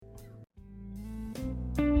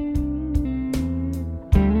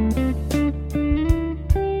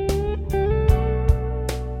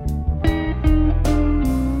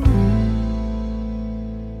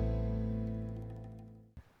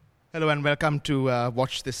Hello and welcome to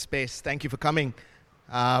Watch This Space. Thank you for coming.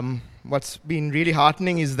 What's been really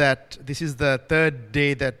heartening is that this is the third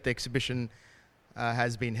day that the exhibition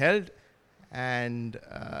has been held. And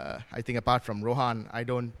I think apart from Rohan, I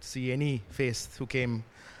don't see any face who came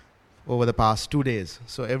over the past 2 days.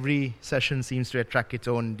 So every session seems to attract its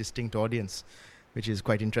own distinct audience, which is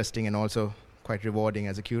quite interesting and also quite rewarding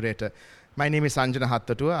as a curator. My name is Sanjana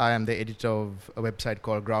Hattatua. I am the editor of a website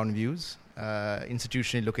called Ground Views,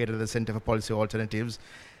 institutionally located at the Center for Policy Alternatives,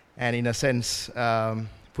 and in a sense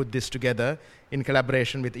put this together in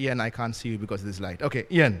collaboration with Ian. I can't see you because of this light. Okay,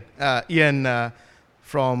 Ian. Ian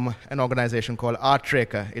from an organization called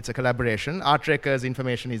Artraker. It's a collaboration. Artraker's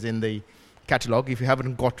information is in the catalog. If you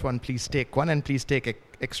haven't got one, please take one, and please take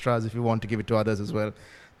extras if you want to give it to others as well.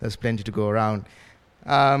 There's plenty to go around.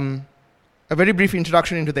 A very brief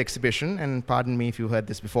introduction into the exhibition, and pardon me if you heard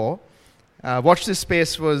this before. Watch This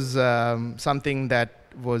Space was something that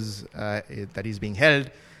is being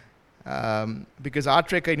held because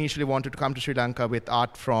Artraker initially wanted to come to Sri Lanka with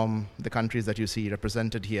art from the countries that you see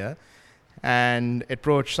represented here, and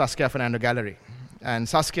approached Saskia Fernando Gallery. And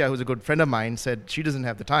Saskia, who's a good friend of mine, said she doesn't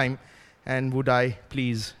have the time, and would I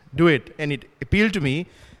please do it? And it appealed to me,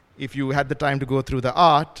 if you had the time to go through the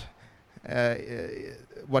art,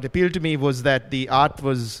 what appealed to me was that the art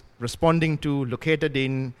was responding to, located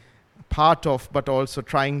in, part of, but also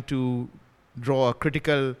trying to draw a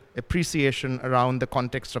critical appreciation around the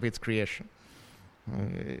context of its creation.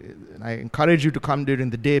 I encourage you to come during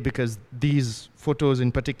the day because these photos,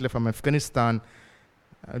 in particular from Afghanistan,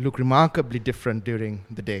 look remarkably different during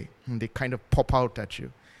the day. And they kind of pop out at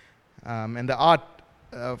you. And the art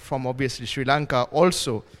from obviously Sri Lanka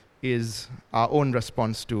also is our own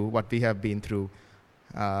response to what we have been through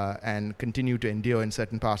and continue to endure in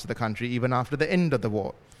certain parts of the country even after the end of the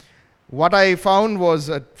war. What I found was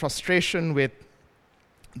a frustration with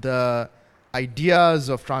the ideas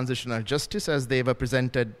of transitional justice as they were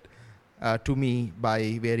presented to me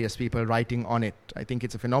by various people writing on it. I think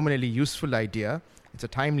it's a phenomenally useful idea. It's a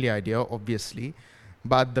timely idea, obviously,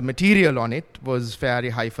 but the material on it was fairly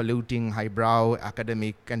highfalutin, highbrow,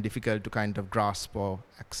 academic, and difficult to kind of grasp or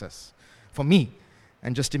access for me.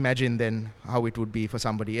 And just imagine then how it would be for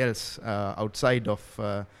somebody else outside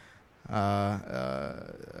of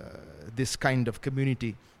this kind of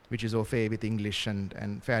community, which is au fait with English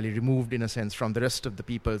and fairly removed, in a sense, from the rest of the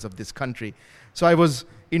peoples of this country. So I was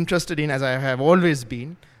interested in, as I have always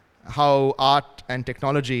been, how art and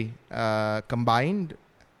technology combined,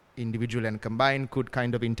 individual and combined, could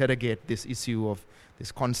kind of interrogate this issue of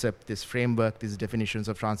this concept, this framework, these definitions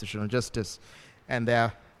of transitional justice. And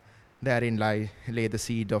therein lay the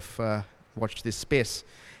seed of Watch This Space.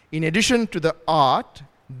 In addition to the art,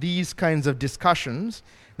 these kinds of discussions,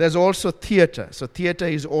 there's also theater. So theater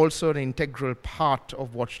is also an integral part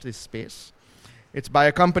of Watch This Space. It's by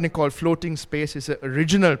a company called Floating Space. It's an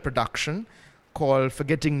original production called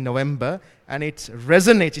Forgetting November, and it's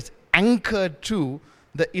anchored to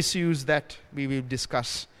the issues that we will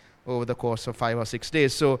discuss over the course of 5 or 6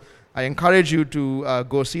 days. So I encourage you to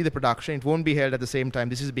go see the production. It won't be held at the same time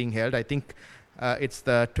this is being held. I think it's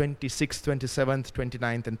the 26th, 27th,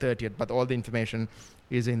 29th, and 30th, but all the information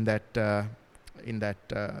is in that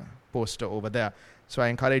poster over there. So I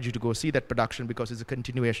encourage you to go see that production because it's a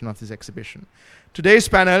continuation of this exhibition. Today's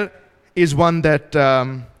panel is one that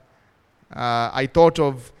I thought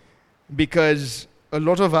of because a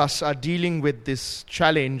lot of us are dealing with this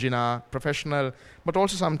challenge in our professional, but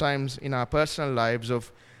also sometimes in our personal lives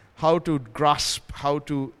of how to grasp, how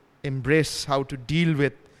to embrace, how to deal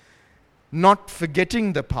with not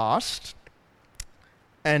forgetting the past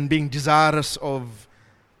and being desirous of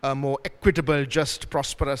a more equitable, just,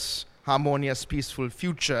 prosperous, harmonious, peaceful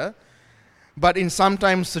future, but in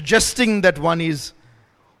sometimes suggesting that one is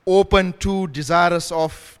open to, desirous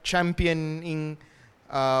of, championing,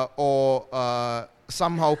 or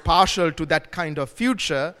somehow partial to that kind of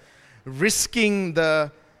future, risking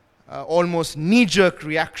the almost knee-jerk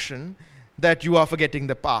reaction that you are forgetting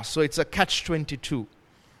the past. So it's a catch-22.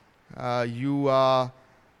 You are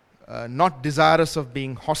not desirous of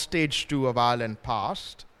being hostage to a violent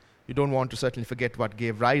past. You don't want to certainly forget what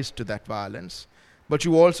gave rise to that violence, but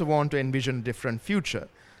you also want to envision a different future.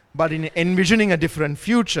 But in envisioning a different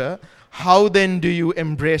future, how then do you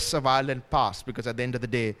embrace a violent past? Because at the end of the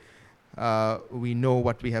day, we know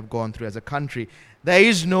what we have gone through as a country. There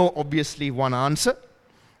is no, obviously, one answer.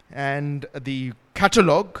 And the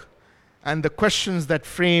catalogue and the questions that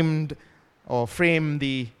frame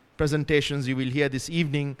the presentations you will hear this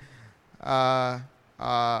evening are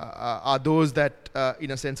those that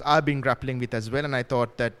in a sense, I've been grappling with as well, and I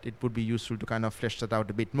thought that it would be useful to kind of flesh that out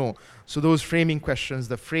a bit more. So those framing questions,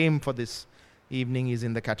 the frame for this evening is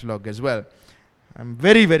in the catalogue as well. I'm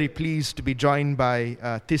very, very pleased to be joined by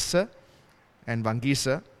Tissa and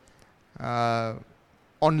Wangisa.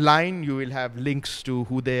 Online, you will have links to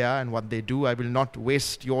who they are and what they do. I will not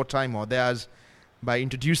waste your time or theirs by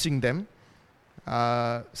introducing them.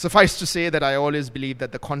 Suffice to say that I always believe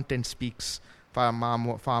that the content speaks far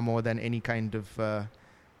more than any kind of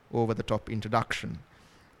over-the-top introduction.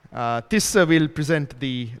 Tissa will present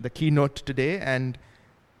the keynote today, and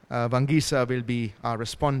Wangisa will be our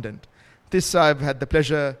respondent. Tissa I've had the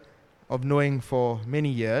pleasure of knowing for many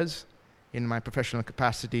years in my professional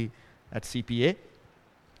capacity at CPA,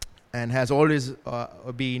 and has always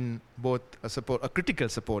been both a critical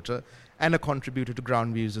supporter and a contributor to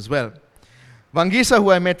Ground Views as well. Wangisa,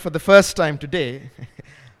 who I met for the first time today,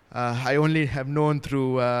 I only have known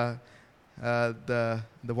through the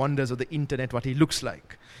wonders of the internet what he looks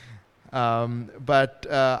like. But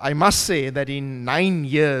I must say that in 9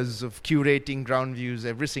 years of curating Ground Views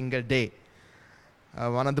every single day,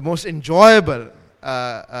 one of the most enjoyable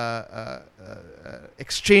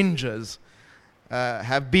exchanges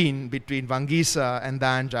have been between Wangisa and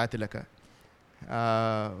Dayan Jayatilaka,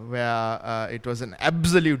 where it was an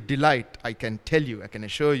absolute delight, I can tell you, I can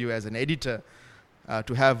assure you as an editor,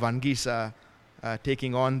 to have Wangisa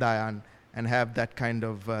taking on Dayan and have that kind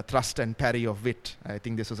of thrust and parry of wit. I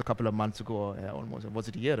think this was a couple of months ago, almost. Was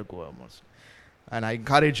it a year ago almost? And I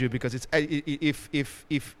encourage you, because it's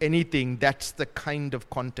if anything, that's the kind of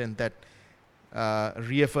content that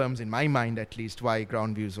reaffirms, in my mind at least, why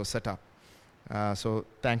Ground Views was set up. So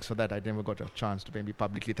thanks for that. I never got a chance to maybe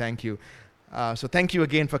publicly thank you. So thank you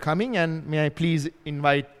again for coming, and may I please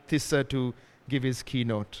invite Tissa to give his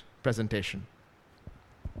keynote presentation.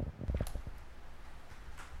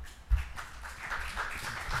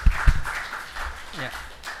 Yeah.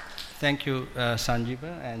 Thank you,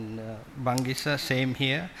 Sanjeeva, and Wangisa, same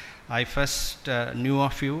here. I first knew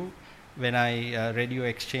of you when I read your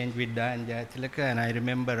exchange with Dayan Jayatilaka, and I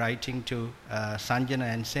remember writing to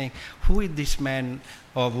Sanjana and saying, who is this man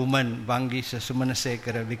or woman, Wangisa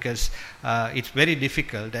Sumanasekara, because it's very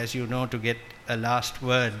difficult, as you know, to get a last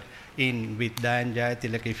word in with Dayan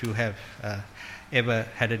Jayatilaka if you have ever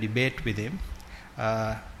had a debate with him.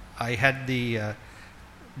 I had the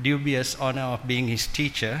dubious honor of being his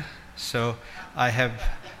teacher, so I have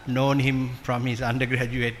known him from his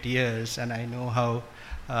undergraduate years, and I know how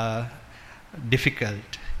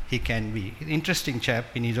difficult he can be. Interesting chap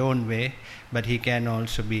in his own way, but he can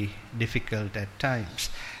also be difficult at times.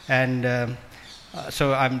 And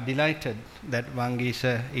so I'm delighted that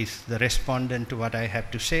Wangisa is the respondent to what I have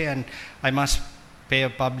to say, and I must pay a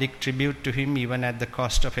public tribute to him even at the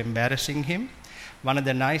cost of embarrassing him. One of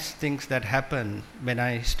the nice things that happened when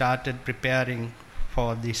I started preparing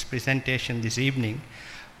for this presentation this evening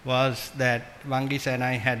was that Wangisa and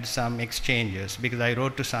I had some exchanges, because I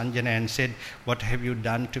wrote to Sanjana and said, what have you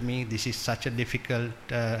done to me? This is such a difficult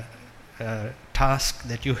task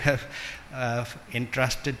that you have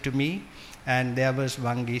entrusted to me. And there was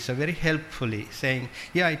Wangisa very helpfully saying,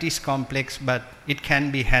 yeah, it is complex, but it can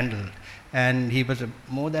be handled. And he was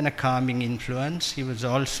more than a calming influence. He was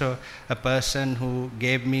also a person who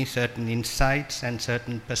gave me certain insights and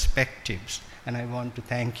certain perspectives. And I want to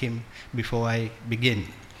thank him before I begin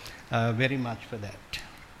very much for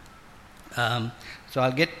that. So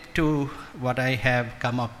I'll get to what I have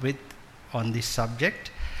come up with on this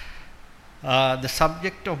subject. The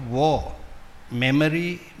subject of war,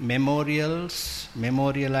 memory, memorials,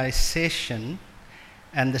 memorialization,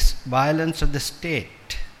 and the violence of the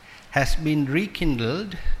state has been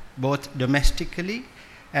rekindled both domestically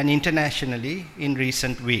and internationally in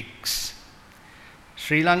recent weeks.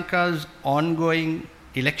 Sri Lanka's ongoing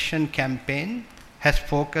election campaign has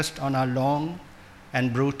focused on a long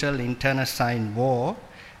and brutal internecine war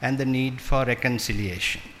and the need for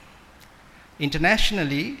reconciliation.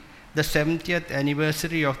 Internationally, the 70th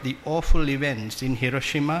anniversary of the awful events in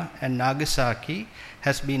Hiroshima and Nagasaki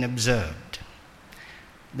has been observed.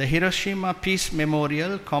 The Hiroshima Peace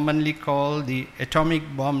Memorial, commonly called the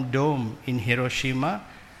Atomic Bomb Dome in Hiroshima,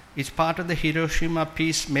 is part of the Hiroshima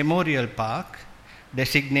Peace Memorial Park,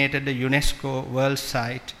 designated a UNESCO World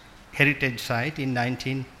Heritage Site in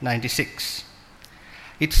 1996.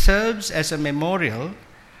 It serves as a memorial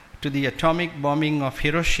to the atomic bombing of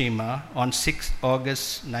Hiroshima on 6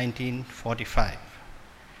 August 1945.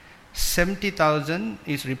 70,000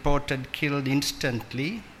 is reported killed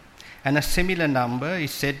instantly, and a similar number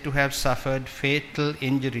is said to have suffered fatal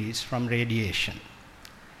injuries from radiation.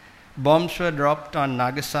 Bombs were dropped on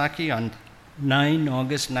Nagasaki on 9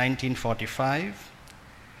 August 1945,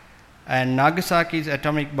 And Nagasaki's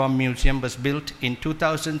atomic bomb museum was built in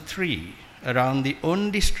 2003 around the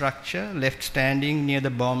only structure left standing near the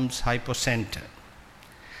bomb's hypocenter.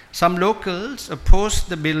 Some locals opposed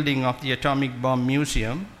the building of the atomic bomb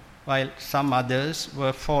museum, while some others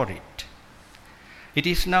were for it. It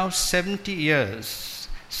is now 70 years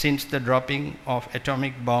since the dropping of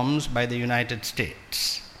atomic bombs by the United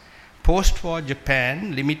States. Post-war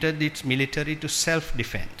Japan limited its military to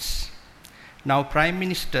self-defense. Now Prime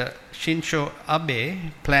Minister Shinzo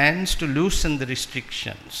Abe plans to loosen the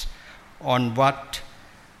restrictions on what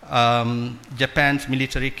Japan's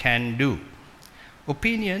military can do.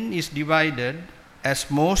 Opinion is divided,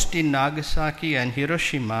 as most in Nagasaki and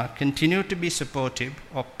Hiroshima continue to be supportive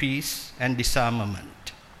of peace and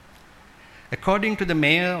disarmament. According to the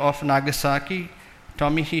mayor of Nagasaki,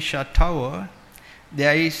 Tomihisha Tower,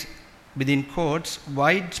 there is, within quotes,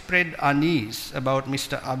 widespread unease about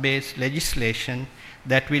Mr. Abe's legislation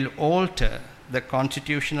that will alter the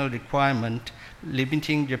constitutional requirement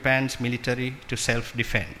limiting Japan's military to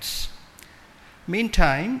self-defense.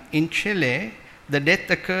 Meantime, in Chile, the death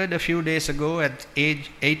occurred a few days ago at age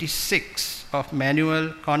 86 of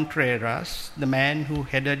Manuel Contreras, the man who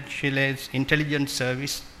headed Chile's intelligence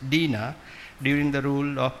service, DINA, during the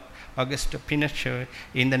rule of Augusto Pinochet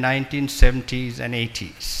in the 1970s and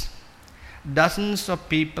 80s. Dozens of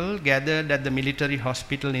people gathered at the military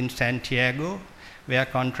hospital in Santiago, where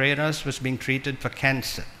Contreras was being treated for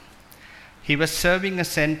cancer. He was serving a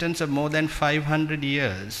sentence of more than 500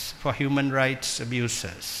 years for human rights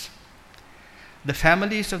abuses. The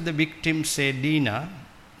families of the victims say DINA,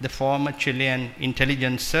 the former Chilean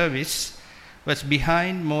intelligence service, was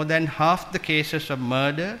behind more than half the cases of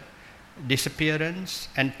murder, disappearance,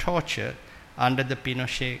 and torture under the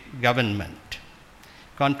Pinochet government.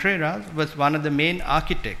 Contreras was one of the main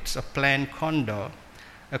architects of Plan Condor,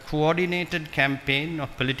 a coordinated campaign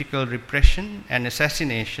of political repression and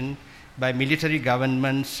assassination by military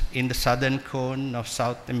governments in the southern cone of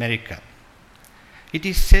South America. It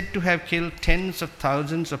is said to have killed tens of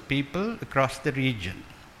thousands of people across the region.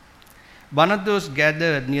 One of those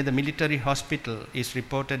gathered near the military hospital is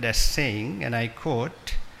reported as saying, and I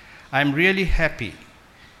quote, "I'm really happy,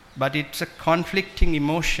 but it's a conflicting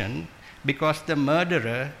emotion because the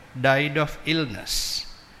murderer died of illness.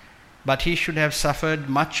 But he should have suffered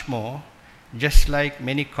much more, just like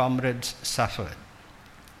many comrades suffered."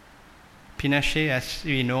 Pinochet, as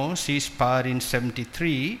we know, seized power in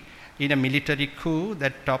 1973 in a military coup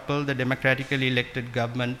that toppled the democratically elected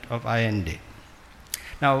government of Allende.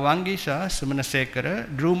 Now, Wangisa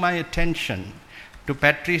Sumanasekara drew my attention to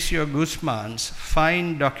Patricio Guzman's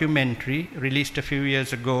fine documentary released a few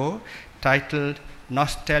years ago titled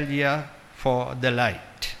Nostalgia for the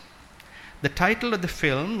Light. The title of the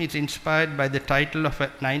film is inspired by the title of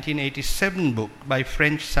a 1987 book by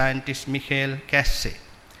French scientist Michel Cassé,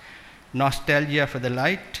 Nostalgia for the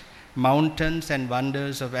Light, Mountains and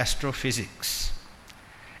Wonders of Astrophysics.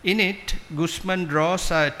 In it, Guzman draws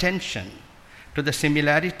our attention to the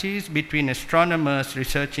similarities between astronomers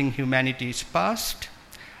researching humanity's past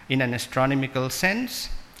in an astronomical sense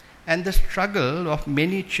and the struggle of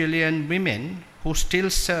many Chilean women who still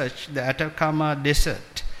search the Atacama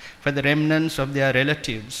Desert for the remnants of their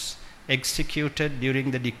relatives executed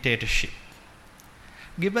during the dictatorship.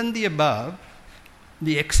 Given the above,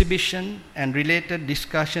 the exhibition and related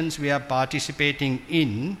discussions we are participating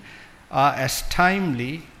in are as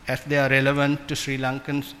timely as they are relevant to Sri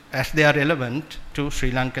Lankan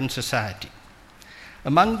society.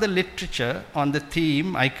 Among the literature on the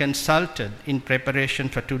theme I consulted in preparation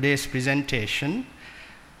for today's presentation,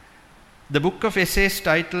 the book of essays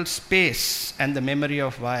titled Space and the Memory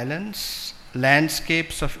of Violence,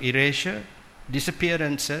 Landscapes of Erasure,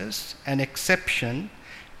 Disappearances and Exception,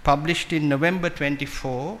 published in November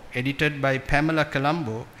 24, edited by Pamela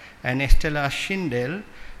Colombo and Estela Schindel,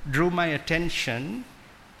 drew my attention,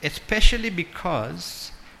 especially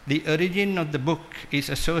because the origin of the book is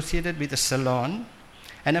associated with a salon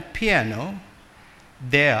and a piano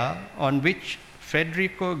there on which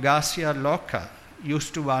Federico Garcia Lorca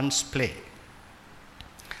used to once play.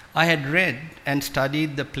 I had read and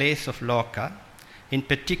studied the plays of Lorca, in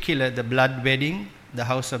particular The Blood Wedding, The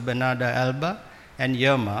House of Bernarda Alba, and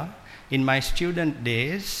Yerma, in my student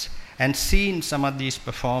days, and seen some of these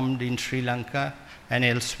performed in Sri Lanka and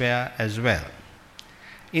elsewhere as well.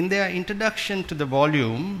 In their introduction to the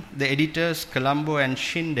volume, the editors Colombo and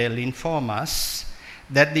Schindel inform us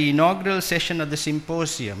that the inaugural session of the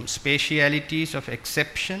symposium, Spatialities of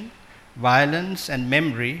Exception, Violence and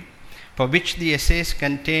Memory, for which the essays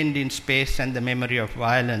contained in Space and the Memory of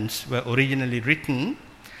Violence were originally written,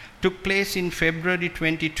 took place in February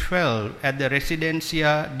 2012 at the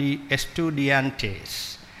Residencia de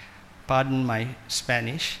Estudiantes, pardon my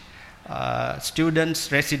Spanish,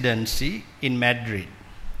 students' residency in Madrid.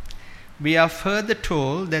 We are further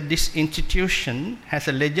told that this institution has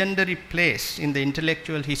a legendary place in the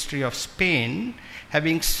intellectual history of Spain,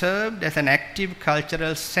 having served as an active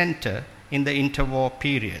cultural center in the interwar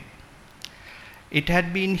period. It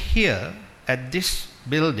had been here at this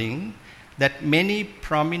building that many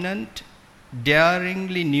prominent,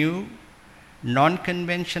 daringly new,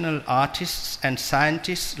 non-conventional artists and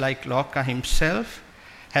scientists like Lorca himself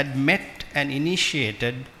had met and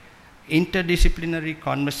initiated interdisciplinary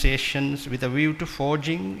conversations with a view to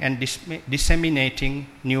forging and disseminating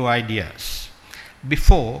new ideas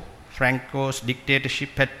before Franco's dictatorship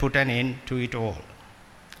had put an end to it all.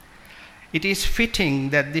 It is fitting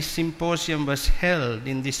that this symposium was held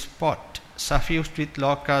in this spot, suffused with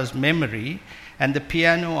Lorca's memory and the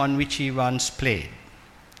piano on which he once played,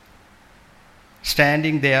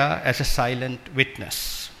 standing there as a silent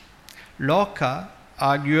witness. Lorca,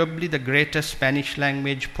 arguably the greatest Spanish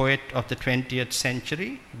language poet of the 20th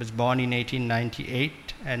century, he was born in 1898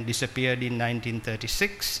 and disappeared in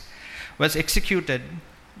 1936, was executed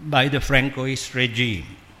by the Francoist regime.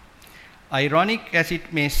 Ironic as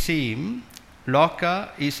it may seem,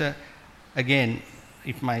 Lorca is again,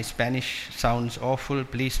 if my Spanish sounds awful,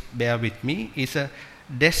 please bear with me, is a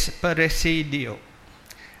desaparecido,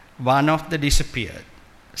 one of the disappeared,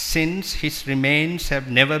 since his remains have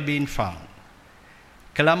never been found.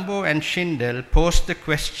 Colombo and Schindel posed the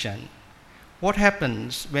question, what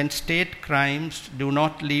happens when state crimes do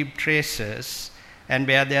not leave traces and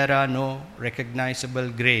where there are no recognizable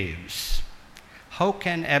graves? How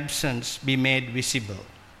can absence be made visible?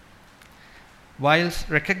 Whilst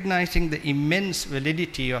recognizing the immense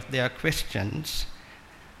validity of their questions,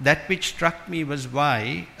 that which struck me was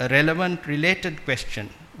why a relevant related question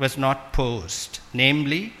was not posed,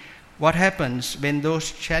 namely, what happens when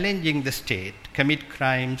those challenging the state commit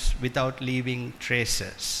crimes without leaving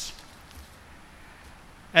traces?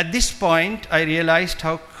 At this point, I realized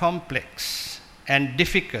how complex and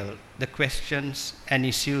difficult the questions and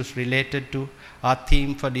issues related to our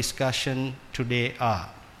theme for discussion today are.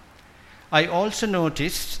 I also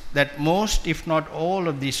noticed that most, if not all,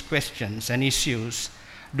 of these questions and issues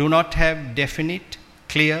do not have definite,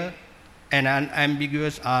 clear, and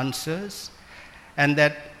unambiguous answers, and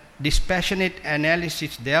that dispassionate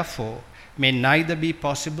analysis, therefore, may neither be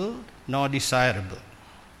possible nor desirable.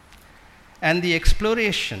 And the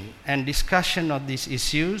exploration and discussion of these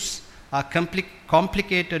issues are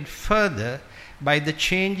complicated further by the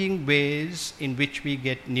changing ways in which we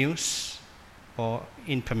get news or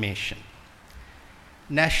information.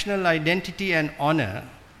 National identity and honor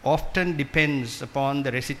often depends upon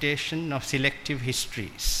the recitation of selective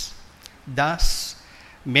histories. Thus,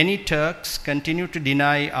 many Turks continue to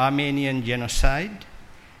deny Armenian genocide,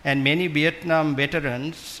 and many Vietnam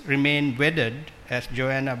veterans remain wedded, as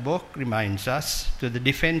Joanna Bock reminds us, to the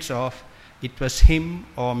defense of "it was him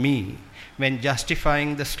or me" when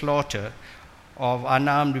justifying the slaughter of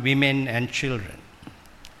unarmed women and children.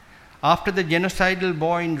 After the genocidal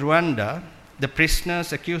war in Rwanda, the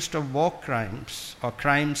prisoners accused of war crimes or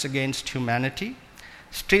crimes against humanity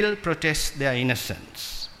still protest their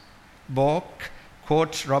innocence. Bock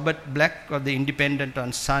quotes Robert Black of the Independent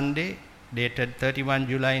on Sunday, dated 31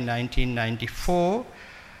 July 1994,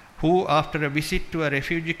 who, after a visit to a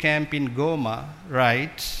refugee camp in Goma,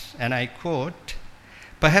 writes, and I quote,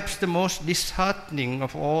 "Perhaps the most disheartening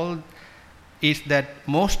of all is that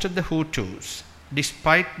most of the Hutus,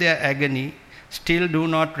 despite their agony, still do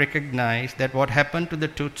not recognize that what happened to the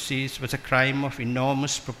Tutsis was a crime of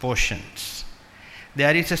enormous proportions.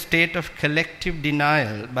 There is a state of collective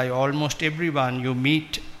denial by almost everyone you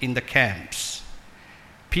meet in the camps.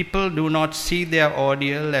 People do not see their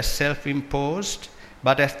ordeal as self-imposed,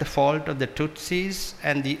 but as the fault of the Tutsis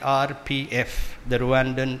and the RPF, the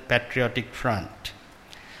Rwandan Patriotic Front.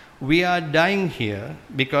 We are dying here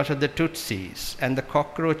because of the Tutsis and the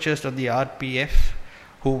cockroaches of the RPF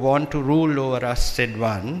who want to rule over us," said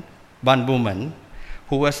one woman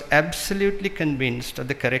who was absolutely convinced of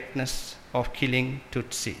the correctness of killing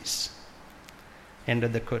Tutsis. End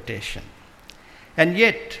of the quotation. And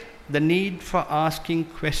yet, the need for asking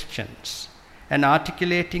questions and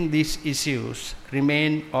articulating these issues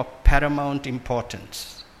remain of paramount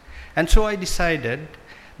importance. And so I decided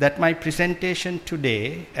that my presentation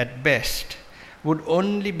today, at best, would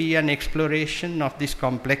only be an exploration of this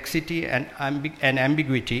complexity and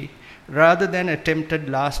ambiguity rather than attempted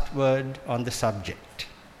last word on the subject.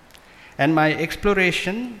 And my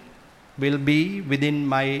exploration will be within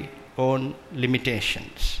my own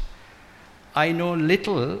limitations. I know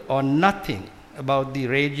little or nothing about the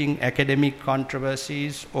raging academic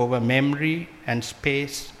controversies over memory and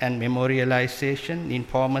space and memorialization in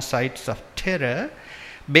former sites of terror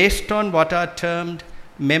based on what are termed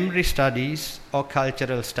memory studies or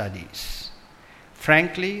cultural studies.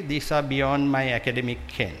 Frankly, these are beyond my academic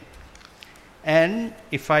ken. And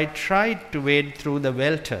if I tried to wade through the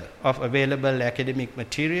welter of available academic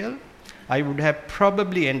material, I would have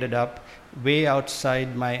probably ended up way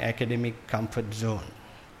outside my academic comfort zone.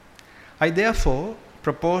 I therefore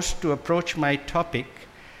propose to approach my topic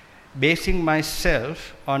basing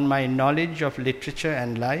myself on my knowledge of literature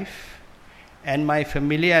and life and my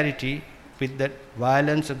familiarity with the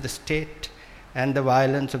violence of the state and the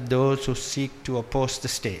violence of those who seek to oppose the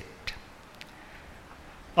state.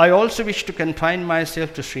 I also wish to confine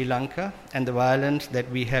myself to Sri Lanka and the violence that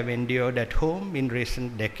we have endured at home in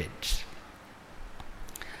recent decades.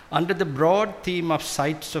 Under the broad theme of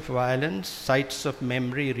sites of violence, sites of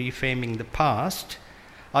memory, reframing the past,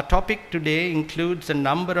 our topic today includes a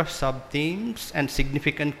number of sub-themes and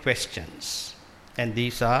significant questions. And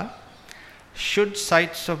these are: should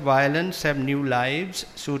sites of violence have new lives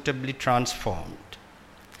suitably transformed?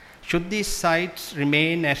 Should these sites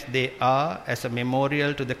remain as they are as a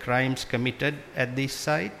memorial to the crimes committed at these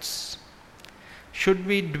sites? Should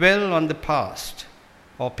we dwell on the past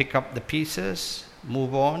or pick up the pieces,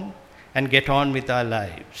 move on, and get on with our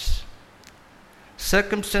lives?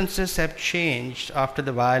 Circumstances have changed after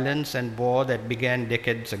the violence and war that began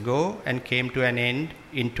decades ago and came to an end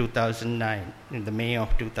in 2009, in the May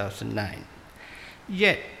of 2009.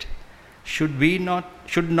 Yet, should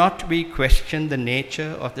not we question the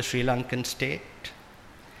nature of the Sri Lankan state?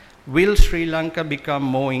 Will Sri Lanka become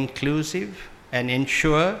more inclusive and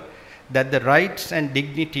ensure that the rights and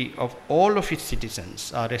dignity of all of its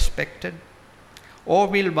citizens are respected? Or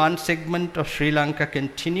will one segment of Sri Lanka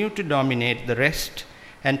continue to dominate the rest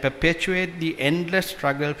and perpetuate the endless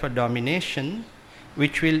struggle for domination,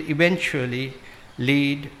 which will eventually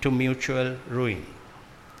lead to mutual ruin?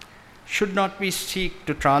 Should not we seek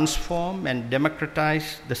to transform and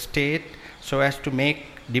democratize the state so as to make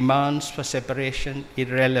demands for separation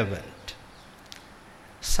irrelevant?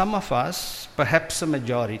 Some of us, perhaps a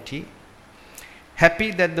majority,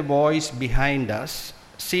 happy that the voice behind us,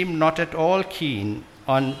 seem not at all keen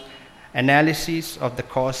on analysis of the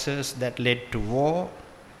causes that led to war,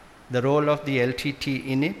 the role of the LTT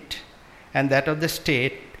in it, and that of the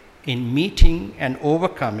state in meeting and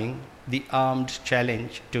overcoming the armed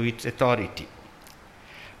challenge to its authority.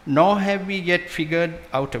 Nor have we yet figured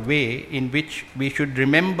out a way in which we should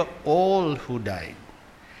remember all who died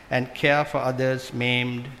and care for others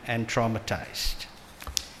maimed and traumatized.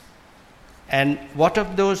 And what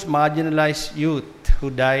of those marginalized youth who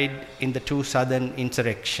died in the two southern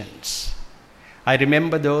insurrections? I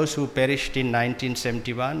remember those who perished in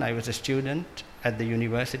 1971. I was a student at the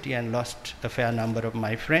university and lost a fair number of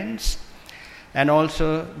my friends, and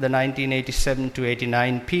also the 1987 to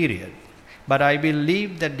 89 period. But I will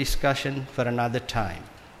leave that discussion for another time.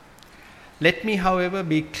 Let me, however,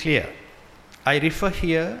 be clear. I refer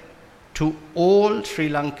here to all Sri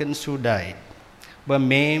Lankans who died, were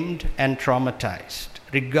maimed and traumatized,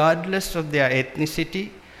 regardless of their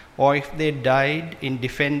ethnicity or if they died in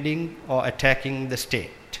defending or attacking the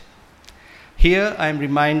state. Here I am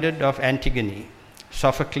reminded of Antigone,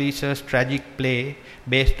 Sophocles' tragic play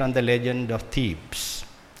based on the legend of Thebes.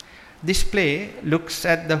 This play looks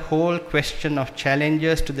at the whole question of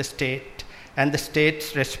challenges to the state and the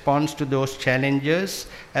state's response to those challenges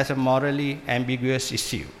as a morally ambiguous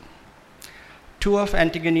issue. Two of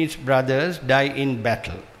Antigone's brothers die in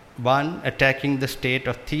battle, one attacking the state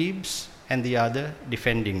of Thebes and the other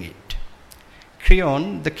defending it.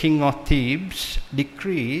 Creon, the king of Thebes,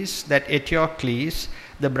 decrees that Eteocles,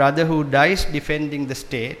 the brother who dies defending the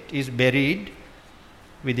state, is buried,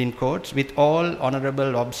 within quotes, with all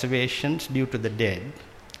honorable observations due to the dead,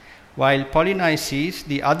 while Polynices,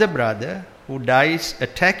 the other brother who dies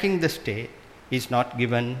attacking the state, is not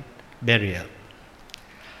given burial.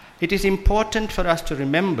 It is important for us to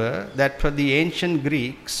remember that for the ancient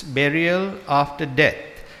Greeks, burial after death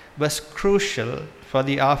was crucial for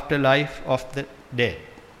the afterlife of the dead.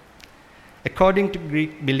 According to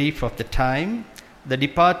Greek belief of the time, the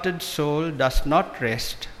departed soul does not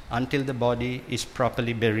rest until the body is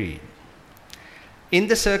properly buried. In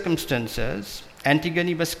the circumstances,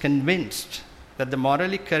 Antigone was convinced that the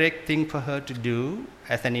morally correct thing for her to do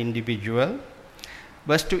as an individual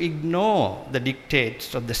was to ignore the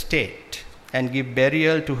dictates of the state and give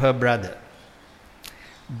burial to her brother.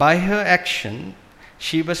 By her action,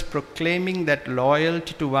 she was proclaiming that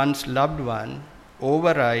loyalty to one's loved one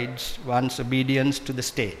overrides one's obedience to the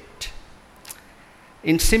state.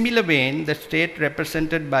 In similar vein, the state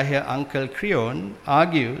represented by her uncle Creon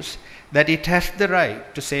argues that it has the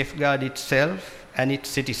right to safeguard itself and its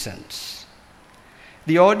citizens.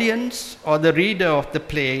 The audience or the reader of the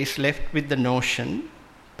play is left with the notion,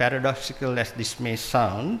 paradoxical as this may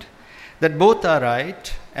sound, that both are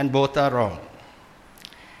right and both are wrong.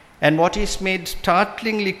 And what is made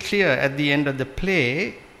startlingly clear at the end of the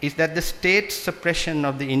play is that the state's suppression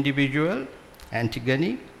of the individual,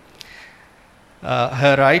 Antigone,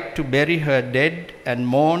 her right to bury her dead and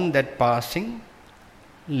mourn that passing,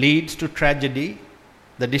 leads to tragedy,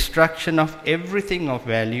 the destruction of everything of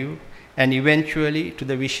value, and eventually to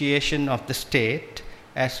the vitiation of the state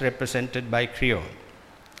as represented by Creon.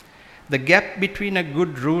 The gap between a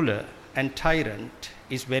good ruler and tyrant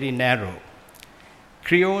is very narrow.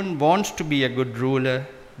 Creon wants to be a good ruler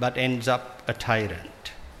but ends up a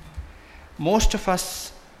tyrant. Most of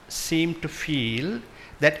us seem to feel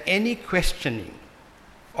that any questioning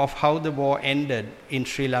of how the war ended in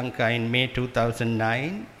Sri Lanka in May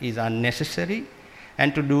 2009 is unnecessary,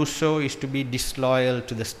 and to do so is to be disloyal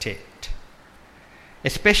to the state.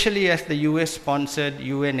 Especially as the US-sponsored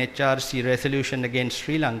UNHRC resolution against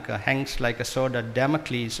Sri Lanka hangs like a sword of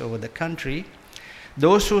Damocles over the country,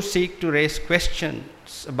 those who seek to raise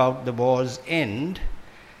questions about the war's end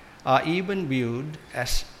are even viewed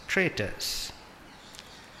as traitors.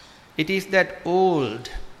 It is that old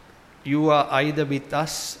 "you are either with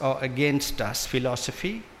us or against us"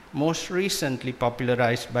 philosophy, most recently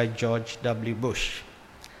popularized by George W. Bush.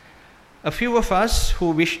 A few of us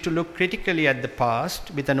who wish to look critically at the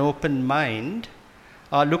past with an open mind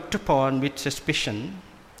are looked upon with suspicion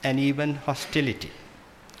and even hostility.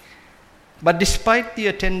 But despite the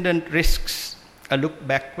attendant risks, a look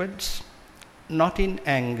backwards, not in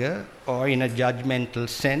anger or in a judgmental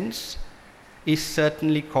sense, is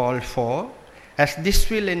certainly called for, as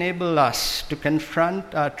this will enable us to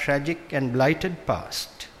confront our tragic and blighted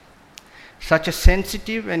past. Such a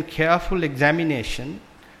sensitive and careful examination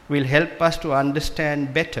will help us to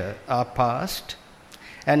understand better our past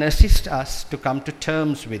and assist us to come to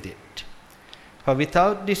terms with it. For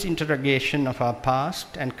without this interrogation of our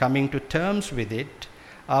past and coming to terms with it,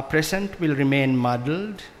 our present will remain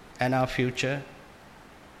muddled and our future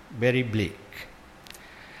very bleak.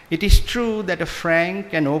 It is true that a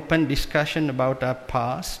frank and open discussion about our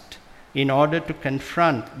past, in order to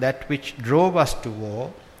confront that which drove us to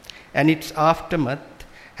war and its aftermath,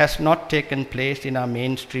 has not taken place in our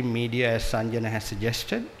mainstream media, as Sanjana has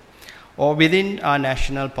suggested, or within our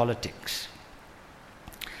national politics.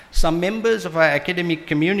 Some members of our academic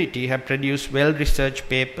community have produced well-researched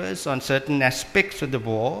papers on certain aspects of the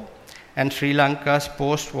war and Sri Lanka's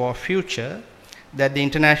post-war future that the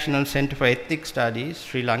International Center for Ethnic Studies,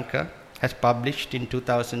 Sri Lanka, has published in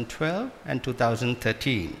 2012 and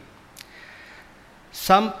 2013.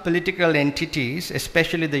 Some political entities,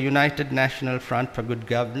 especially the United National Front for Good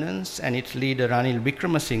Governance and its leader Ranil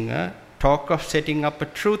Wickremesinghe, talk of setting up a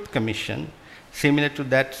truth commission similar to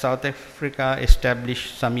that South Africa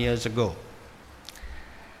established some years ago.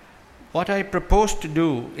 What I propose to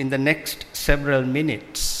do in the next several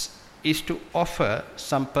minutes is to offer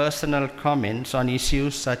some personal comments on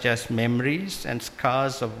issues such as memories and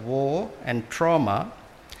scars of war and trauma,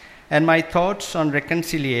 and my thoughts on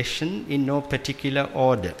reconciliation in no particular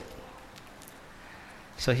order.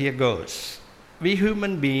 So here goes. We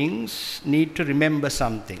human beings need to remember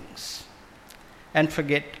some things and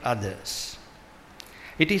forget others.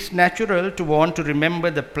 It is natural to want to remember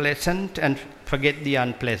the pleasant and forget the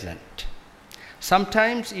unpleasant.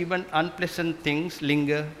 Sometimes even unpleasant things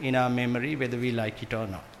linger in our memory, whether we like it or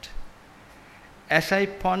not. As I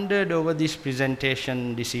pondered over this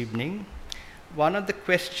presentation this evening, one of the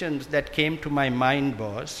questions that came to my mind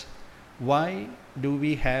was, why do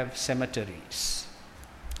we have cemeteries?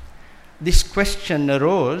 This question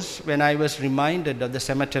arose when I was reminded of the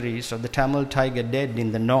cemeteries of the Tamil Tiger dead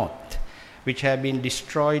in the north, which have been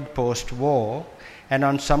destroyed post-war, and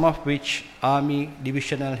on some of which Army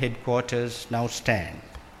Divisional Headquarters now stand.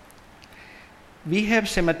 We have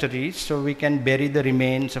cemeteries so we can bury the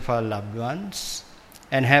remains of our loved ones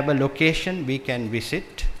and have a location we can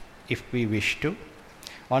visit, if we wish to,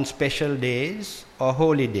 on special days or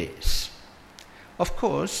holy days. Of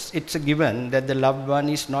course, it's a given that the loved one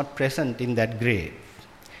is not present in that grave.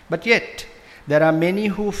 But yet, there are many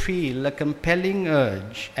who feel a compelling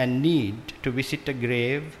urge and need to visit a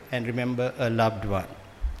grave and remember a loved one.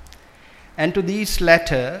 And to these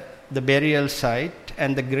latter, the burial site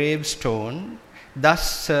and the gravestone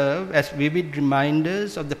thus serve as vivid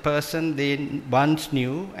reminders of the person they once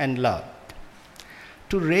knew and loved.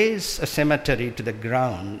 To raise a cemetery to the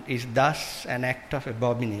ground is thus an act of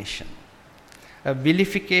abomination. a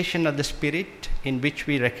vilification of the spirit in which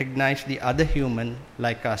we recognize the other human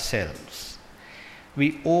like ourselves.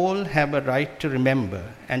 We all have a right to remember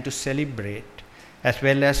and to celebrate as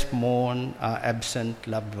well as mourn our absent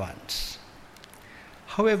loved ones.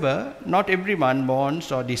 However, not everyone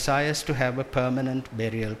wants or desires to have a permanent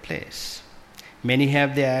burial place. Many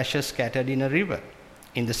have their ashes scattered in a river,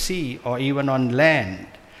 in the sea, or even on land,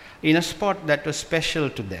 in a spot that was special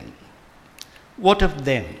to them. What of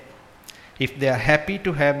them? If they are happy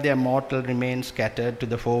to have their mortal remains scattered to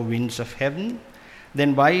the four winds of heaven,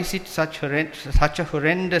 then why is it such a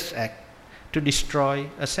horrendous act to destroy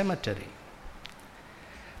a cemetery?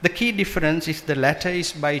 The key difference is the latter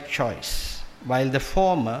is by choice, while the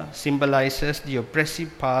former symbolizes the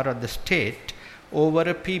oppressive power of the state over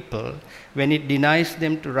a people when it denies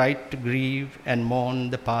them the right to grieve and mourn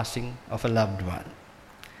the passing of a loved one.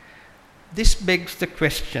 This begs the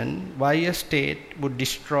question why a state would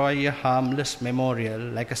destroy a harmless memorial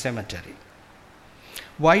like a cemetery.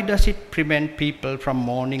 Why does it prevent people from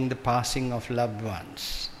mourning the passing of loved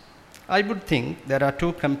ones? I would think there are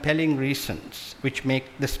two compelling reasons which make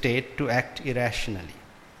the state to act irrationally.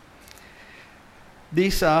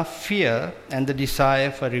 These are fear and the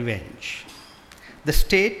desire for revenge. The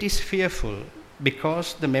state is fearful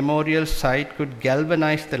because the memorial site could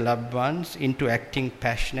galvanize the loved ones into acting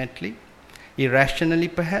passionately, irrationally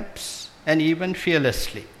perhaps, and even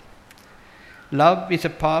fearlessly. Love is a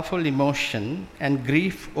powerful emotion, and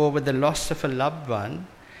grief over the loss of a loved one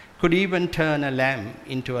could even turn a lamb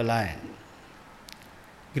into a lion.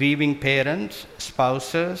 Grieving parents,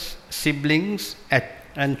 spouses, siblings,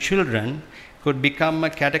 and children could become a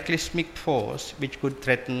cataclysmic force which could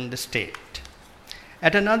threaten the state.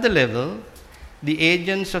 At another level, the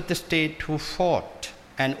agents of the state who fought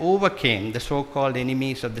and overcame the so-called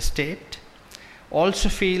enemies of the state also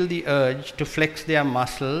feel the urge to flex their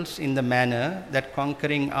muscles in the manner that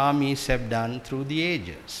conquering armies have done through the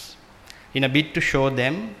ages, in a bid to show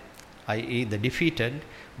them, i.e. the defeated,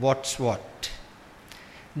 what's what.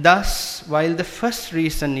 Thus, while the first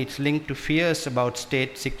reason is linked to fears about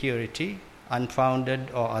state security, unfounded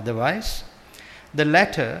or otherwise, the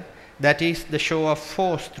latter, that is, the show of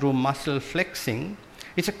force through muscle flexing,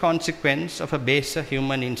 is a consequence of a baser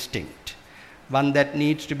human instinct, one that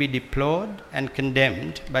needs to be deplored and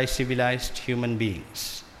condemned by civilized human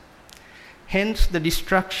beings. Hence, the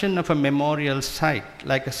destruction of a memorial site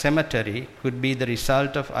like a cemetery could be the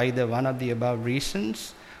result of either one of the above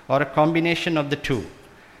reasons or a combination of the two: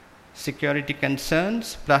 security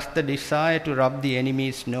concerns plus the desire to rub the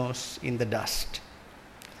enemy's nose in the dust.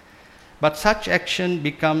 But such action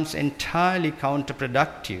becomes entirely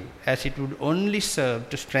counterproductive, as it would only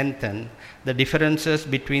serve to strengthen the differences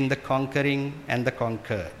between the conquering and the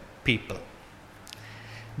conquered people.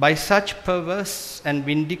 By such perverse and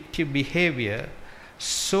vindictive behavior,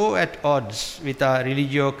 so at odds with our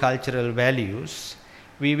religio-cultural values,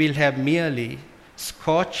 we will have merely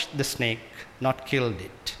scorched the snake, not killed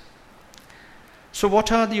it. So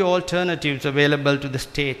what are the alternatives available to the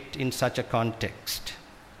state in such a context?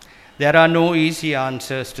 There are no easy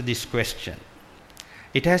answers to this question.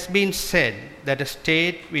 It has been said that a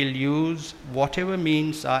state will use whatever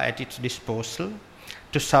means are at its disposal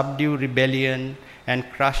to subdue rebellion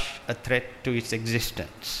and crush a threat to its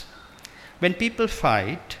existence. When people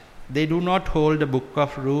fight, they do not hold a book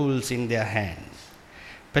of rules in their hand,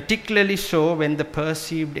 particularly so when the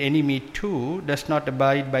perceived enemy too does not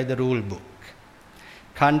abide by the rule book.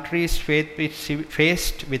 Countries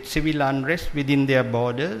faced with civil unrest within their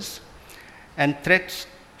borders and threats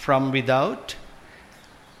from without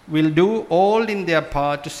will do all in their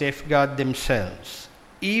power to safeguard themselves,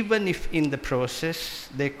 even if in the process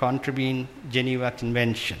they contravene Geneva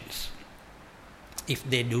Conventions. If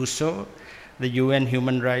they do so, the UN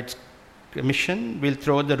Human Rights Commission will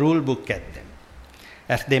throw the rule book at them,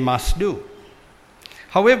 as they must do.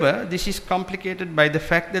 However, this is complicated by the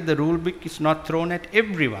fact that the rule book is not thrown at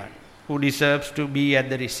everyone who deserves to be at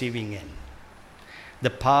the receiving end. The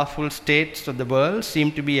powerful states of the world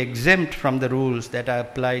seem to be exempt from the rules that are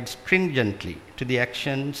applied stringently to the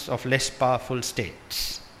actions of less powerful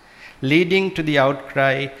states, leading to the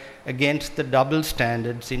outcry against the double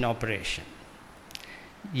standards in operation.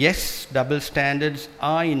 Yes, double standards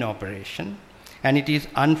are in operation, and it is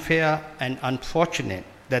unfair and unfortunate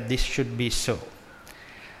that this should be so.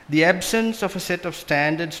 The absence of a set of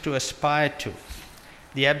standards to aspire to,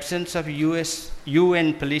 the absence of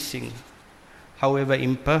UN policing, however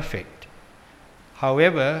imperfect,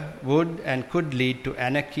 would and could lead to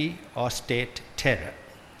anarchy or state terror.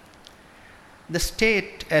 The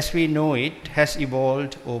state, as we know it, has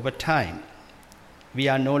evolved over time. We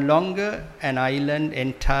are no longer an island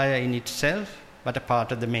entire in itself, but a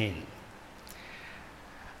part of the main.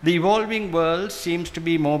 The evolving world seems to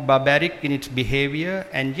be more barbaric in its behavior,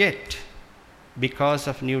 and yet, because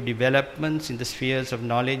of new developments in the spheres of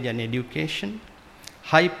knowledge and education,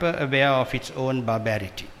 hyper-aware of its own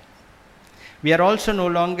barbarity. We are also no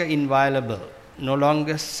longer inviolable, no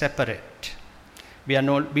longer separate. We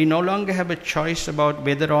no longer have a choice about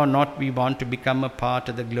whether or not we want to become a part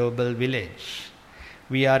of the global village.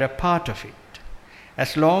 We are a part of it.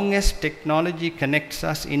 As long as technology connects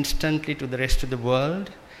us instantly to the rest of the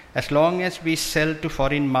world, as long as we sell to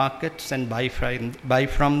foreign markets and buy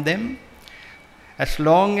from them, as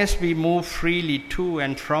long as we move freely to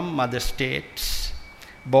and from other states,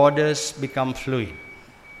 borders become fluid.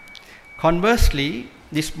 Conversely,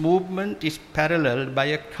 this movement is paralleled by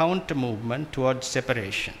a counter-movement towards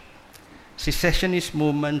separation. Secessionist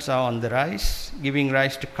movements are on the rise, giving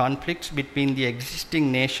rise to conflicts between the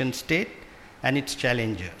existing nation-state and its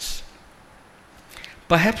challengers.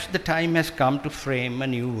 Perhaps the time has come to frame a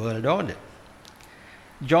new world order.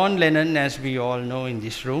 John Lennon, as we all know in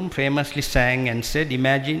this room, famously sang and said,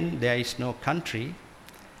 "Imagine there is no country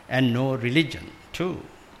and no religion, too."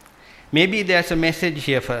 Maybe there's a message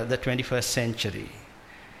here for the 21st century.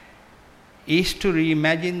 Is to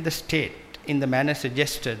reimagine the state in the manner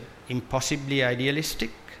suggested impossibly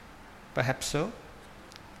idealistic? Perhaps so,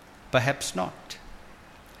 perhaps not.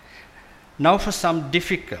 Now for some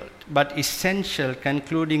difficult but essential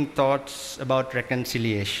concluding thoughts about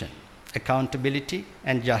reconciliation, accountability,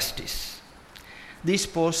 and justice. These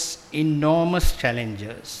pose enormous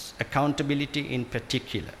challenges, accountability in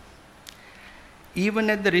particular. Even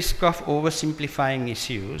at the risk of oversimplifying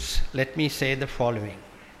issues, let me say the following.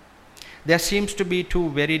 There seems to be two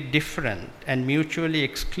very different and mutually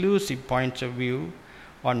exclusive points of view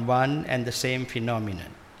on one and the same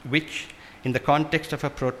phenomenon, which, in the context of a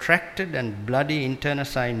protracted and bloody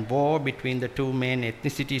internecine war between the two main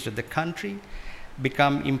ethnicities of the country,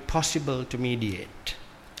 become impossible to mediate.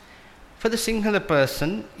 For the Sinhala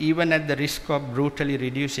person, even at the risk of brutally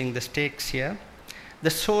reducing the stakes here, the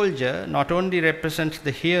soldier not only represents the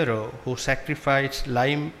hero who sacrificed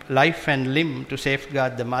life and limb to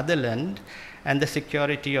safeguard the motherland and the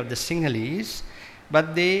security of the Sinhalese,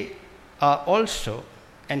 but they are also,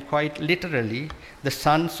 and quite literally, the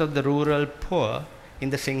sons of the rural poor in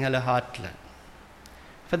the Sinhala heartland.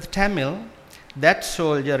 For the Tamil, that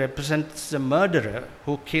soldier represents the murderer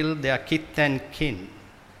who killed their kith and kin.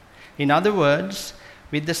 In other words,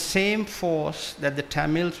 with the same force that the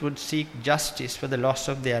Tamils would seek justice for the loss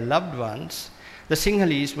of their loved ones, the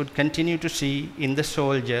Sinhalese would continue to see in the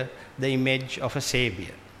soldier the image of a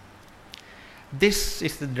savior. This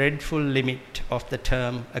is the dreadful limit of the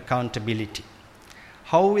term accountability.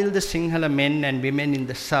 How will the Sinhala men and women in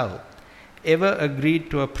the South ever agree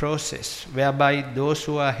to a process whereby those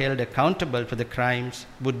who are held accountable for the crimes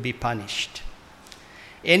would be punished?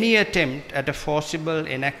 Any attempt at a forcible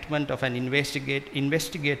enactment of an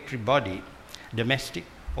investigatory body, domestic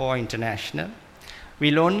or international,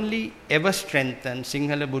 will only ever strengthen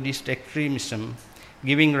Sinhala Buddhist extremism,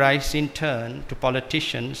 giving rise in turn to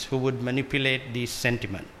politicians who would manipulate these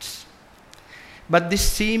sentiments. But this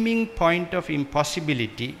seeming point of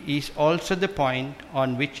impossibility is also the point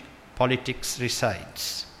on which politics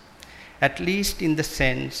resides, at least in the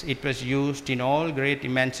sense it was used in all great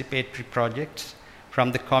emancipatory projects,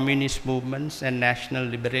 from the communist movements and national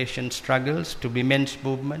liberation struggles to women's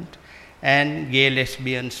movement and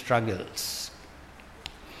gay-lesbian struggles.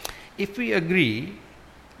 If we agree,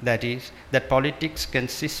 that is, that politics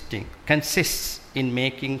consists in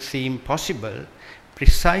making seem possible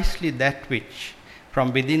precisely that which,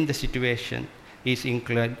 from within the situation, is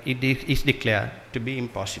declared to be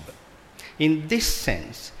impossible. In this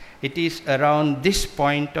sense, it is around this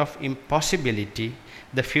point of impossibility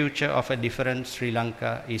the future of a different Sri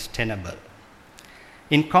Lanka is tenable.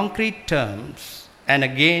 In concrete terms, and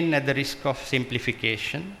again at the risk of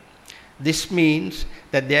simplification, this means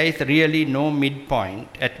that there is really no midpoint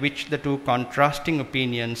at which the two contrasting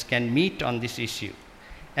opinions can meet on this issue,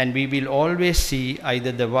 and we will always see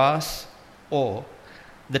either the vase or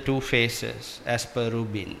the two faces, as per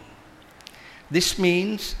Rubin. This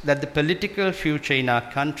means that the political future in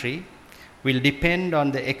our country will depend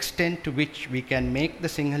on the extent to which we can make the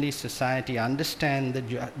Sinhalese society understand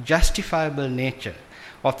the justifiable nature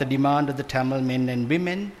of the demand of the Tamil men and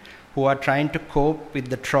women who are trying to cope with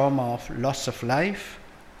the trauma of loss of life,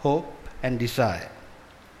 hope, and desire.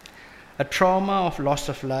 A trauma of loss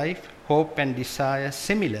of life, hope, and desire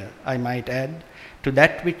similar, I might add, to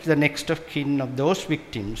that which the next of kin of those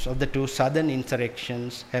victims of the two southern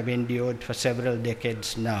insurrections have endured for several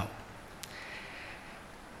decades now.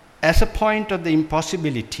 As a point of the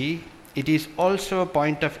impossibility, it is also a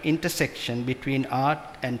point of intersection between art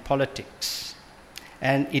and politics.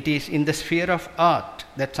 And it is in the sphere of art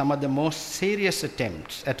that some of the most serious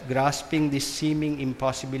attempts at grasping this seeming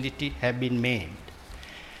impossibility have been made.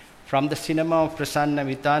 From the cinema of Prasanna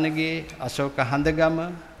Vitanage, Asoka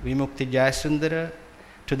Handagama, Vimukti Jayasundara,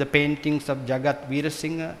 to the paintings of Jagat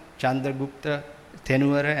Veerasinghe, Chandragupta,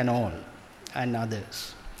 Tenuara and all, and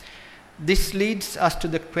others. This leads us to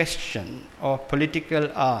the question of political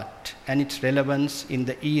art and its relevance in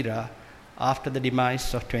the era after the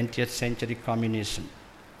demise of 20th century communism.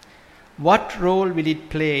 What role will it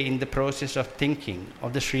play in the process of thinking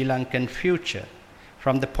of the Sri Lankan future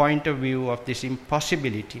from the point of view of this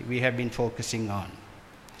impossibility we have been focusing on?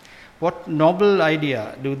 What novel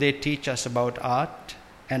idea do they teach us about art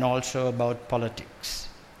and also about politics?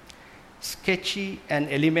 Sketchy and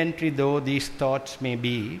elementary though these thoughts may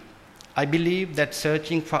be, I believe that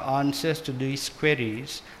searching for answers to these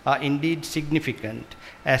queries are indeed significant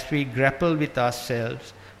as we grapple with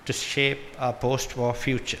ourselves to shape our post-war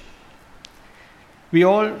future. We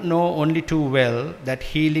all know only too well that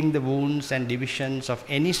healing the wounds and divisions of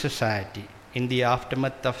any society in the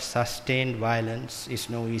aftermath of sustained violence is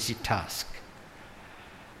no easy task.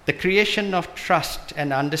 The creation of trust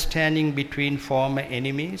and understanding between former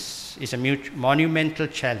enemies is a monumental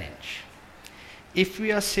challenge. If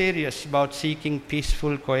we are serious about seeking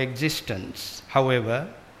peaceful coexistence, however,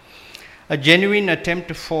 a genuine attempt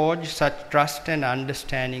to forge such trust and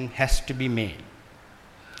understanding has to be made.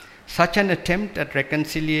 Such an attempt at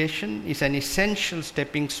reconciliation is an essential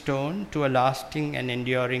stepping stone to a lasting and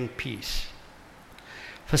enduring peace.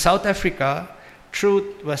 For South Africa,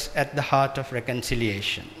 truth was at the heart of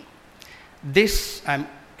reconciliation. This, I'm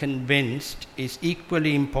convinced, is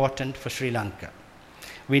equally important for Sri Lanka.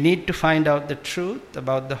 We need to find out the truth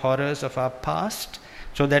about the horrors of our past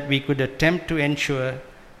so that we could attempt to ensure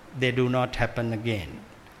they do not happen again.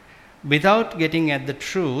 Without getting at the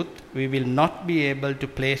truth, we will not be able to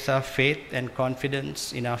place our faith and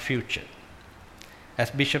confidence in our future. As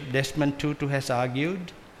Bishop Desmond Tutu has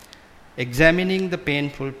argued, examining the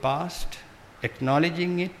painful past,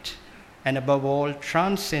 acknowledging it, and above all,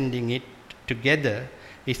 transcending it together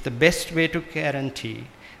is the best way to guarantee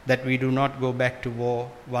that we do not go back to war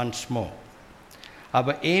once more.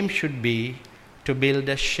 Our aim should be to build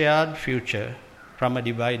a shared future from a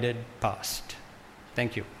divided past.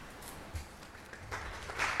 Thank you.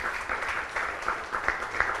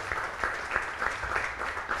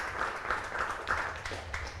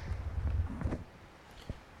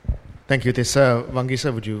 Thank you, Tissa.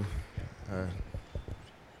 Vangisa, would you?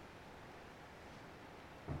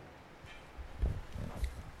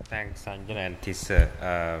 Thanks, Sanjana and Tissa,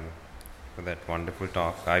 for that wonderful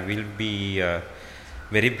talk. I will be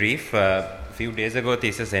very brief. A few days ago,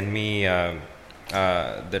 Tissa sent me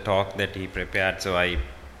the talk that he prepared, so I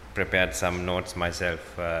prepared some notes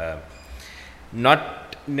myself.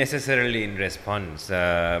 Not necessarily in response,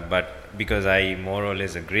 but because I more or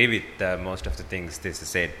less agree with most of the things Tissa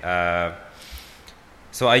said.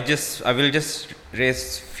 So I will just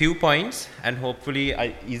raise few points, and hopefully,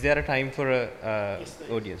 is there a time for a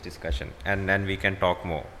audience discussion, and then we can talk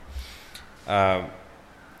more. The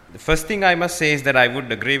first thing I must say is that I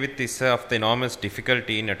would agree with this of the enormous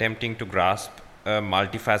difficulty in attempting to grasp a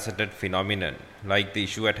multifaceted phenomenon like the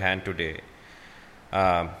issue at hand today,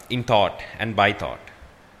 in thought and by thought.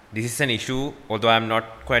 This is an issue, although I am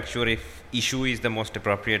not quite sure if issue is the most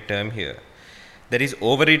appropriate term here, that is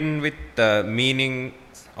overridden with the meaning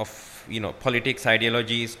of politics,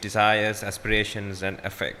 ideologies, desires, aspirations, and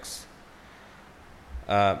affects.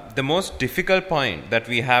 The most difficult point that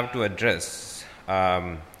we have to address,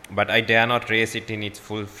 but I dare not raise it in its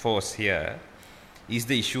full force here, is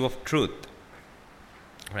the issue of truth.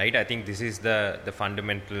 Right? I think this is the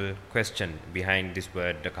fundamental question behind this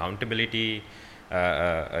word accountability.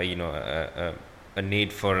 A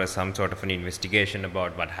need for some sort of an investigation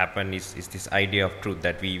about what happened is this idea of truth,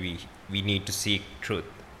 that we need to seek truth,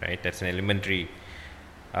 right? That's an elementary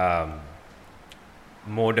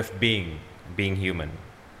mode of being human.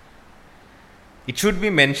 It should be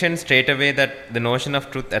mentioned straight away that the notion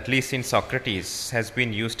of truth, at least in Socrates, has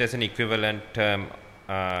been used as an equivalent term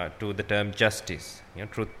to the term justice.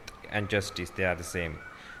 Truth and justice, they are the same.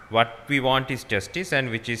 What we want is justice, and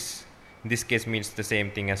which is, in this case, means the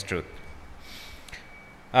same thing as truth.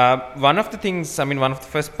 One of the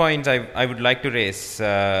first points I would like to raise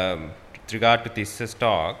with regard to this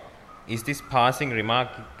talk is this passing remark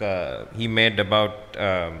he made about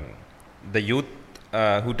the youth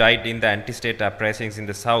who died in the anti-state uprisings in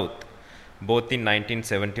the South, both in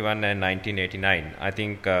 1971 and 1989. I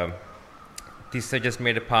think Tissa just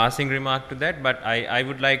made a passing remark to that, but I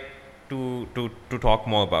would like to talk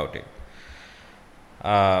more about it.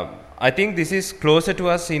 I think this is closer to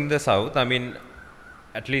us in the south. I mean,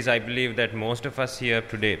 at least I believe that most of us here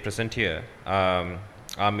today, present here,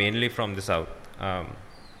 are mainly from the south.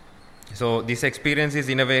 So this experience is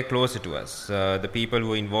in a way closer to us. The people who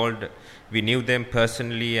were involved, we knew them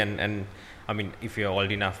personally, and I mean, if you're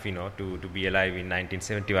old enough, you know, to be alive in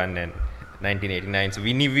 1971 and 1989, so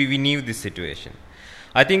we knew this situation.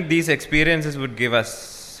 I think these experiences would give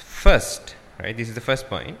us first, right? This is the first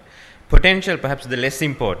point. Potential, perhaps the less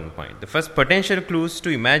important point. The first potential clues to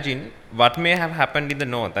imagine what may have happened in the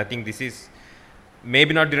north. I think this is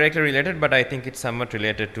maybe not directly related, but I think it's somewhat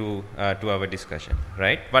related to our discussion,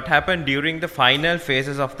 right? What happened during the final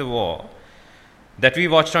phases of the war that we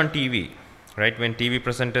watched on TV, right? When TV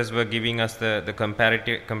presenters were giving us the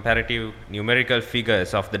comparative numerical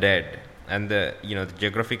figures of the dead and the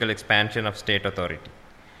geographical expansion of state authority.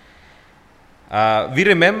 We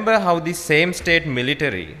remember how the same state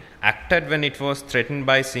military acted when it was threatened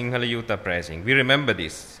by Sinhala youth uprising. We remember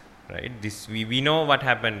this, right? We know what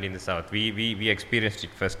happened in the south. We experienced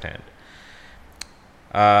it firsthand.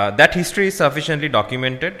 That history is sufficiently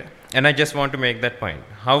documented, and I just want to make that point.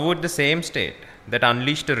 How would the same state that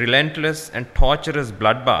unleashed a relentless and torturous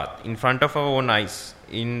bloodbath in front of our own eyes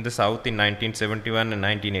in the south in 1971 and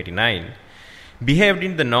 1989 behaved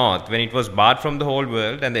in the north when it was barred from the whole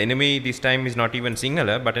world, and the enemy this time is not even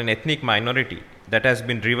Sinhala but an ethnic minority that has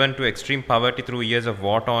been driven to extreme poverty through years of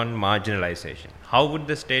war-torn marginalization? How would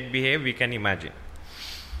the state behave? We can imagine,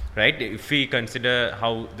 right? If we consider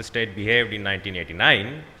how the state behaved in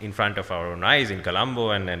 1989 in front of our own eyes in Colombo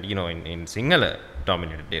and in Sinhala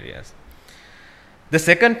dominated areas. The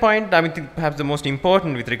second point, I mean, perhaps the most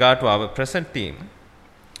important with regard to our present theme,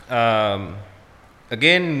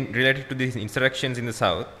 again related to these insurrections in the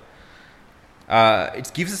south,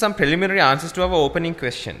 it gives us some preliminary answers to our opening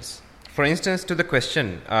questions. For instance, to the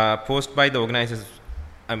question posed by the organizers,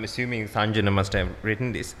 I'm assuming Sanjana must have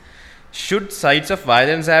written this: should sites of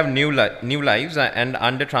violence have new lives and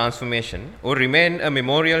under transformation, or remain a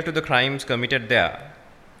memorial to the crimes committed there?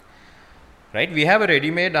 Right? We have a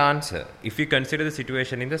ready-made answer if we consider the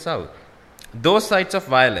situation in the south. Those sites of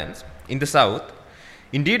violence in the south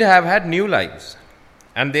indeed have had new lives,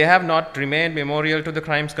 and they have not remained memorial to the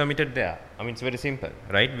crimes committed there. I mean, it's very simple,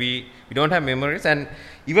 right? We don't have memories, and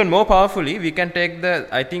even more powerfully, we can take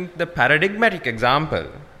the paradigmatic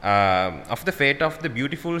example of the fate of the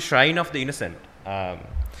beautiful Shrine of the Innocent.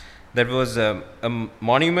 That was a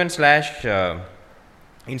monument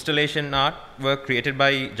 / installation artwork created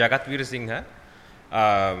by Jagat Veera Singha,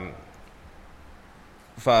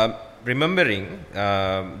 for remembering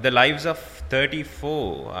the lives of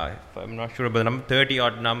 34, I'm not sure about the number,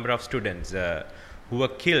 30-odd number of students who were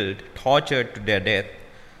killed, tortured to their death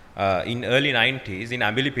in early 90s in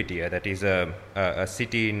Ambilipitiya, that is a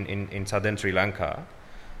city in southern Sri Lanka,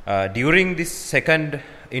 during this second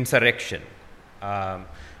insurrection.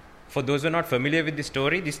 For those who are not familiar with the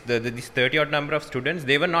story, this 30-odd number of students,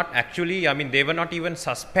 they were not actually, they were not even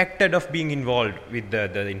suspected of being involved with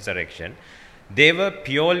the insurrection. They were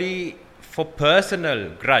purely for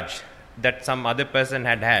personal grudge that some other person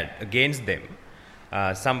had against them.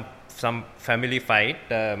 Some family fight.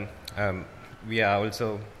 We are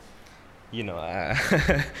also,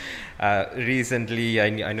 recently,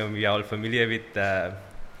 I know we are all familiar with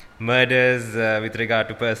murders with regard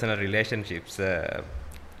to personal relationships. So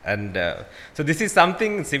this is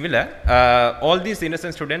something similar. All these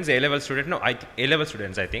innocent students, A-level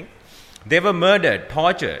students, I think, they were murdered,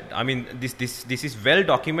 tortured. I mean, this is well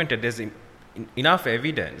documented. There's enough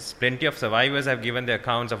evidence. Plenty of survivors have given their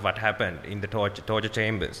accounts of what happened in the torture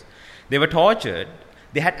chambers. They were tortured.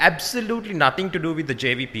 They had absolutely nothing to do with the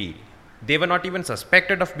JVP. They were not even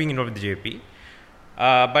suspected of being involved with the JVP,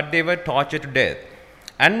 but they were tortured to death.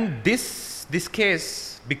 And this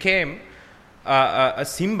case became a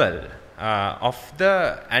symbol of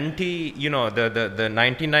the the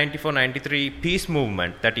 1994-93 peace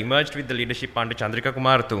movement that emerged with the leadership under Chandrika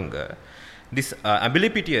Kumaratunga. This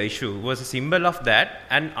Ambilipitiya issue was a symbol of that,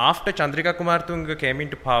 and after Chandrika Kumaratunga came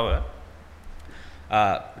into power,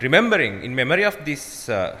 remembering, in memory of these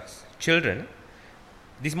children,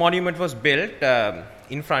 this monument was built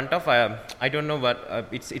in front of, I don't know what,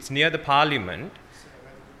 it's near the parliament.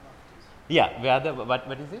 Yeah,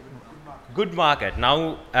 what is it? Good Market.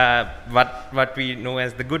 Now, what we know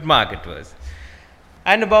as the Good Market was.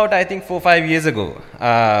 And about, I think, 4-5 years ago,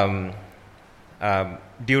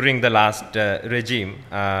 during the last regime,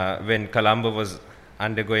 when Colombo was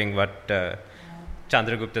undergoing what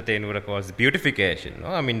Chandragupta Tenura calls beautification,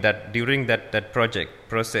 that during that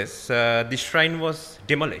process, the shrine was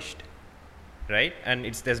demolished, right? And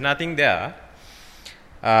there's nothing there.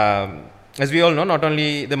 As we all know, not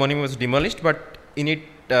only the monument was demolished, but in it,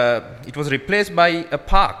 it was replaced by a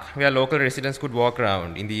park where local residents could walk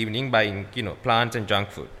around in the evening buying, plants and junk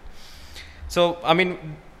food. So, I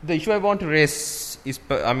mean, the issue I want to raise is,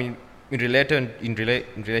 in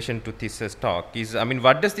relation to this talk is,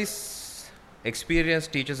 what does this experience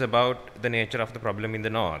teach us about the nature of the problem in the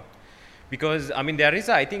North? Because, there is,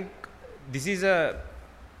 I think, this is an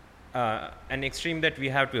extreme that we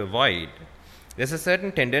have to avoid. There's a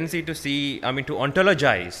certain tendency to see, to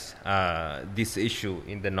ontologize this issue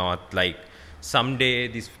in the North, like someday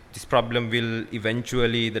this problem will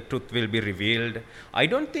eventually, the truth will be revealed. I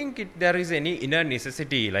don't think there is any inner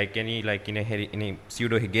necessity, like in a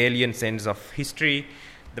pseudo-Hegelian sense of history,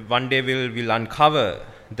 that one day will uncover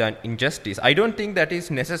the injustice. I don't think that is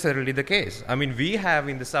necessarily the case. We have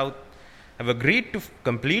in the South have agreed to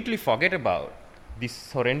completely forget about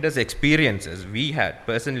these horrendous experiences we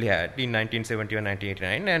personally had in 1970 or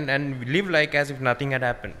 1989 and live like as if nothing had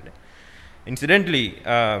happened. Incidentally,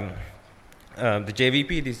 the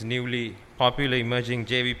JVP, this newly popular emerging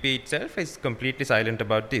JVP itself, is completely silent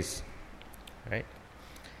about this.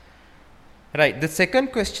 Right. The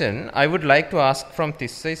second question I would like to ask from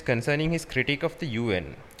Tissa is concerning his critique of the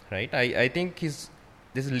UN. Right. I think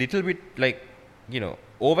there's a little bit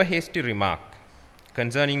over hasty remark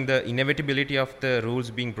concerning the inevitability of the rules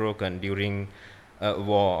being broken during a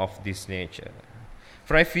war of this nature.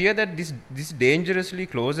 For I fear that this is dangerously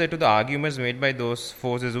closer to the arguments made by those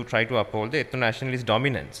forces who try to uphold the ethno-nationalist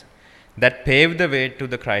dominance that paved the way to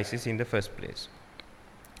the crisis in the first place.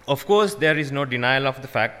 Of course, there is no denial of the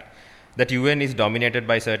fact that UN is dominated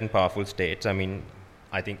by certain powerful states.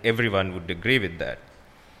 I think everyone would agree with that.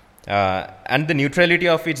 And the neutrality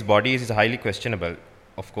of its bodies is highly questionable.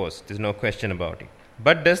 Of course, there's no question about it.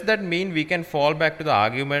 But does that mean we can fall back to the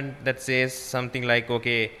argument that says something like,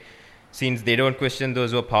 okay, since they don't question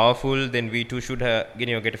those who are powerful, then we too should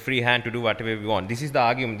get a free hand to do whatever we want? This is the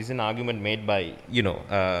argument. This is an argument made by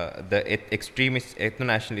the extremist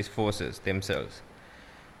ethno-nationalist forces themselves.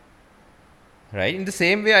 Right? In the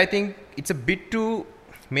same way, I think it's a bit too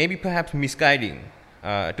maybe perhaps misguiding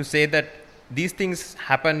to say that these things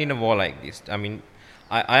happen in a war like this.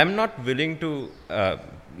 I am not willing to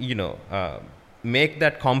make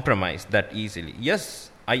that compromise that easily. Yes,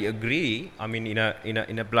 I agree. In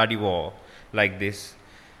a bloody war like this,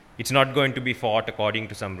 it's not going to be fought according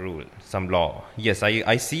to some rule, some law. Yes,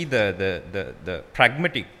 I see the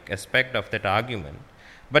pragmatic aspect of that argument.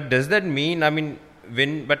 But does that mean,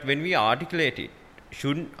 when we articulate it,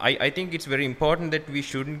 I think it's very important that we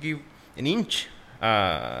shouldn't give an inch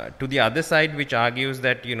to the other side, which argues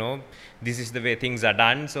that this is the way things are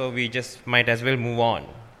done, so we just might as well move on.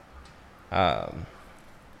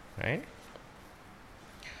 Right?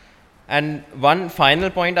 And one final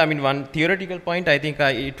point, one theoretical point, I think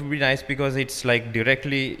it would be nice because it's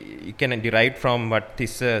directly derived from what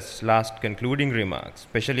Tissa's last concluding remarks,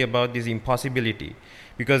 especially about this impossibility,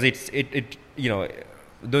 because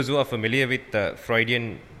those who are familiar with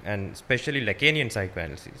Freudian and especially Lacanian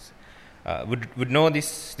psychoanalysis would know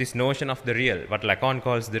this notion of the real, what Lacan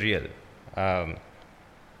calls the real.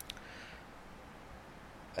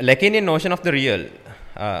 Lacanian notion of the real,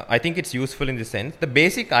 I think it's useful in this sense. The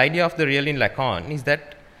basic idea of the real in Lacan is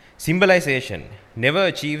that symbolization never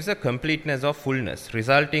achieves a completeness or fullness,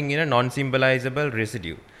 resulting in a non-symbolizable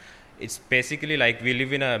residue. It's basically like we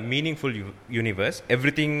live in a meaningful universe.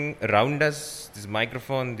 Everything around us, this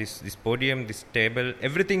microphone, this podium, this table,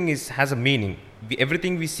 everything has a meaning.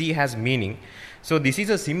 Everything we see has meaning. So this is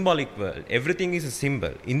a symbolic world. Everything is a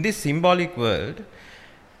symbol. In this symbolic world,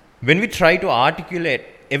 when we try to articulate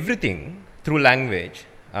everything through language,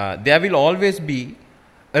 there will always be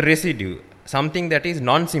a residue, something that is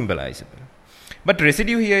non-symbolizable. But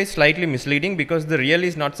residue here is slightly misleading because the real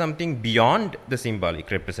is not something beyond the symbolic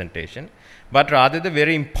representation, but rather the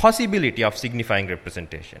very impossibility of signifying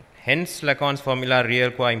representation. Hence Lacan's formula, real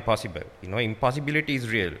qua impossible. Impossibility is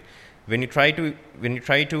real. When you try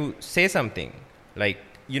to say something like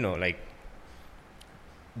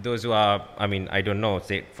those who are, I don't know,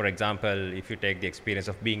 say, for example, if you take the experience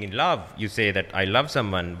of being in love, you say that I love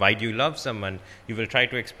someone. Why do you love someone? You will try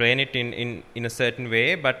to explain it in a certain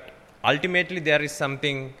way, but ultimately there is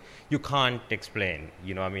something you can't explain.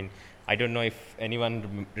 I don't know if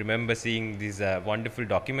anyone remembers seeing this wonderful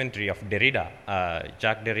documentary of Derrida,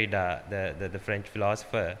 Jacques Derrida, the French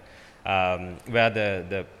philosopher, where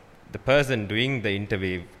the person doing the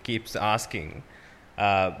interview keeps asking,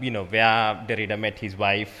 where Derrida met his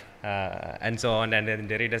wife, and so on. And then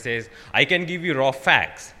Derrida says, I can give you raw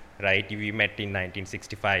facts, right? We met in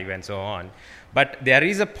 1965 and so on. But there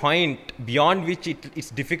is a point beyond which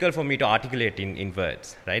it's difficult for me to articulate in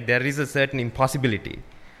words, right? There is a certain impossibility.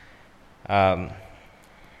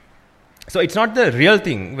 So it's not the real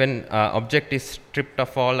thing when object is stripped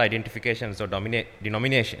of all identifications or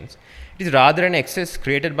denominations. It is rather an excess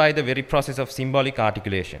created by the very process of symbolic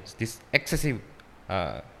articulations, this excessive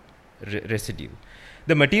residue.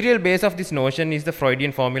 The material base of this notion is the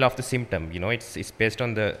Freudian formula of the symptom. It's based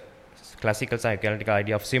on the classical psychoanalytic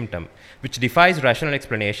idea of symptom, which defies rational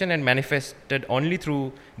explanation and manifested only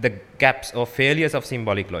through the gaps or failures of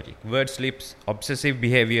symbolic logic, word slips, obsessive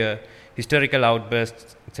behavior, hysterical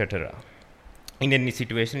outbursts, etc. In any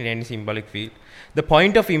situation, in any symbolic field. The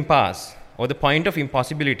point of impasse or the point of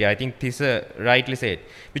impossibility, I think Tissa rightly said,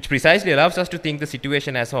 which precisely allows us to think the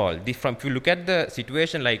situation as a whole. If you look at the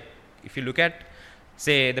situation, like if you look at,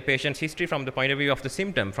 say, the patient's history from the point of view of the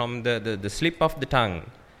symptom, from the slip of the tongue.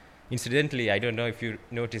 Incidentally, I don't know if you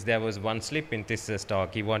noticed, there was one slip in Tissa's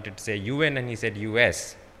talk. He wanted to say UN and he said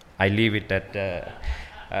US. I leave it at,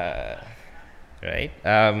 right?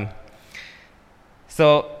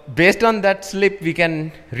 So based on that slip, we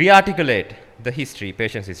can re-articulate the history,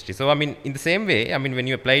 patient's history. So, in the same way, when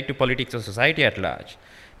you apply it to politics or society at large,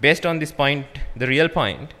 based on this point, the real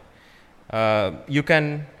point, you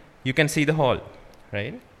can see the whole,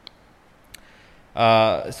 right?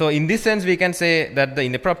 So in this sense, we can say that the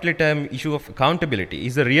inappropriate term issue of accountability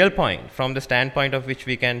is the real point from the standpoint of which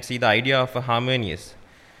we can see the idea of a harmonious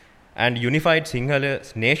and unified singular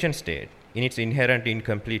nation state in its inherent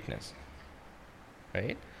incompleteness.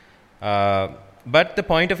 Right? But the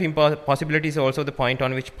point of impossibility is also the point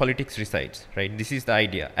on which politics resides. Right? This is the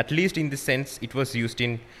idea. At least in this sense, it was used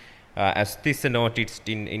in, as Tissa noticed,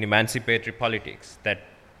 in emancipatory politics. That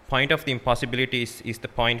point of the impossibility is the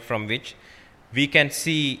point from which we can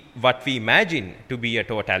see what we imagine to be a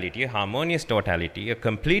totality, a harmonious totality, a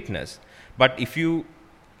completeness. But if you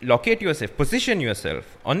locate yourself, position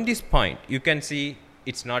yourself on this point, you can see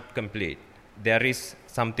it's not complete. There is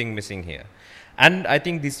something missing here. And I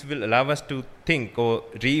think this will allow us to think or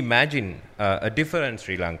reimagine a different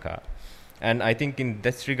Sri Lanka. And I think in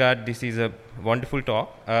this regard, this is a wonderful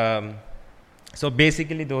talk. So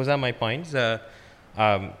basically, those are my points. I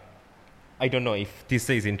don't know if this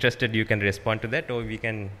is interested, you can respond to that, or we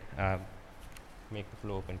can make the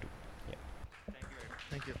floor open to. Yeah.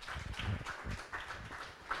 Thank you.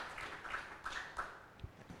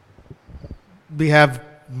 We have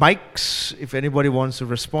mics. If anybody wants to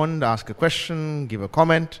respond, ask a question, give a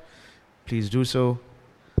comment, please do so.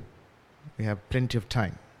 We have plenty of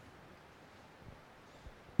time.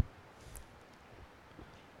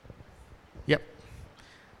 Yep.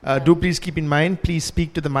 Do please keep in mind, please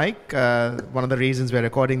speak to the mic. One of the reasons we're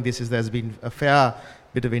recording this is there's been a fair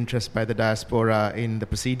bit of interest by the diaspora in the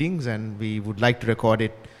proceedings, and we would like to record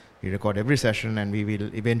it. We record every session, and we will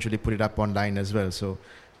eventually put it up online as well. So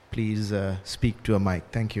please speak to a mic.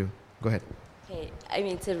 Thank you. Go ahead. Okay.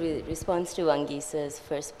 It's a response to Wangisa's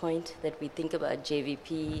first point that we think about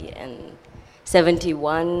JVP and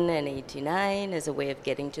 71 and 89 as a way of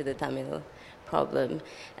getting to the Tamil problem.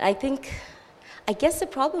 And I guess the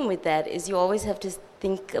problem with that is you always have to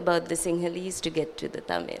think about the Sinhalese to get to the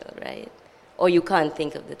Tamil, right? Or you can't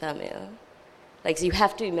think of the Tamil. So you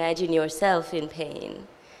have to imagine yourself in pain.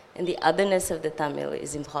 And the otherness of the Tamil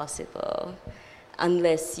is impossible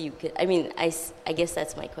unless you could. I guess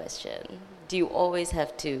that's my question. Do you always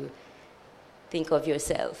have to think of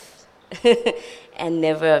yourself and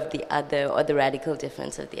never of the other or the radical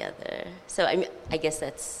difference of the other? So I guess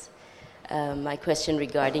that's my question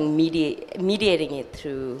regarding mediating it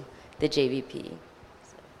through the JVP.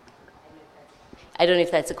 So, I don't know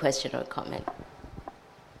if that's a question or a comment.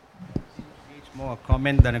 It's more a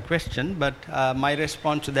comment than a question, but my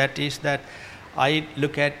response to that is that I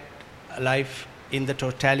look at life in the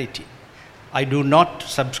totality. I do not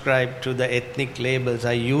subscribe to the ethnic labels.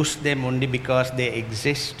 I use them only because they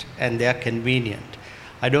exist and they are convenient.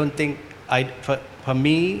 I don't think, for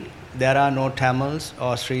me, there are no Tamils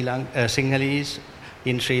or Sinhalese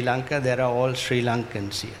in Sri Lanka. There are all Sri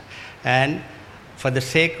Lankans here. And for the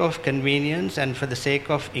sake of convenience and for the sake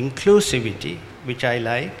of inclusivity, which I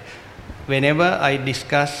like, whenever I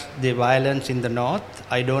discuss the violence in the north,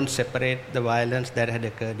 I don't separate the violence that had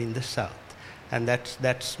occurred in the south. And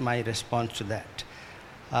that's my response to that.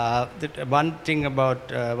 One thing about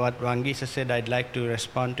what Wangisa said I'd like to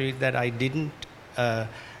respond to is that I didn't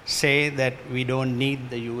say that we don't need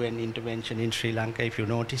the UN intervention in Sri Lanka. If you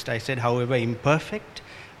noticed, I said, however imperfect,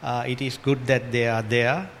 it is good that they are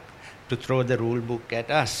there to throw the rule book at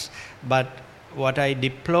us. But what I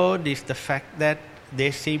deplored is the fact that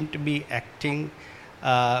they seem to be acting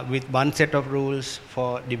with one set of rules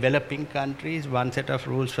for developing countries, one set of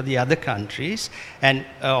rules for the other countries, and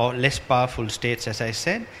or less powerful states, as I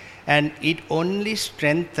said. And it only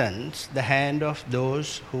strengthens the hand of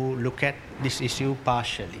those who look at this issue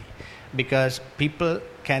partially, because people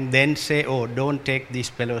can then say, oh, don't take these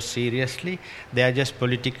fellows seriously. They are just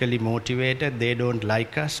politically motivated. They don't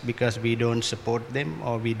like us because we don't support them,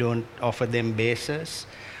 or we don't offer them bases,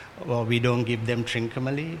 or we don't give them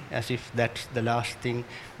trincomalee, as if that's the last thing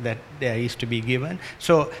that there is to be given.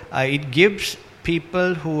 So it gives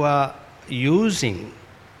people who are using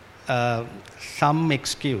some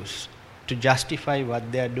excuse to justify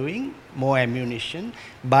what they are doing more ammunition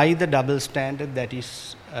by the double standard that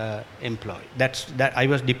is employed. That I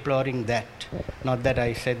was deploring that, not that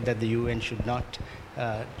I said that the UN should not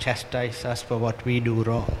chastise us for what we do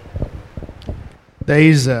wrong. There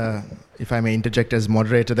is, if I may interject as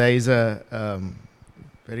moderator, there is a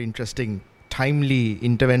very interesting, timely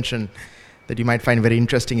intervention that you might find very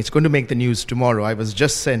interesting. It's going to make the news tomorrow. I was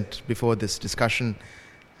just sent, before this discussion,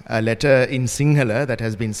 a letter in Sinhala that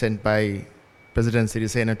has been sent by President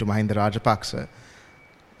Sirisena to Mahinda Rajapaksa.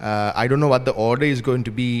 I don't know what the order is going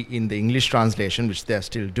to be in the English translation, which they are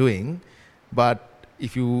still doing, but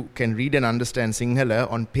if you can read and understand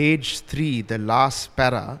Sinhala, on page 3, the last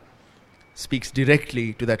para speaks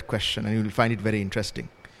directly to that question, and you will find it very interesting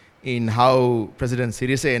in how President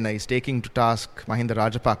Sirisena is taking to task Mahinda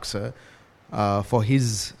Rajapaksa for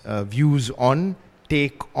his views on,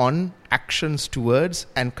 take on, actions towards,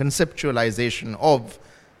 and conceptualization of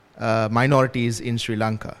minorities in Sri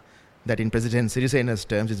Lanka. That in President Sirisena's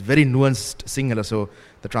terms is very nuanced Sinhala, so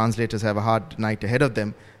the translators have a hard night ahead of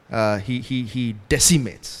them. He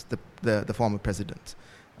decimates the former president's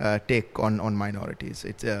take on minorities.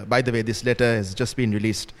 It's, by the way, this letter has just been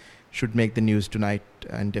released, should make the news tonight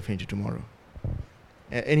and definitely tomorrow.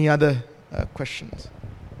 Any other questions?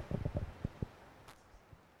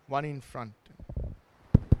 One in front.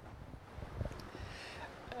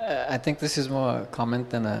 I think this is more a comment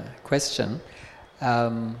than a question.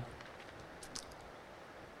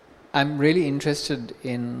 I'm really interested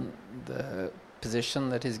in the position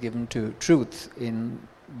that is given to truth in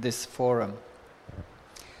this forum.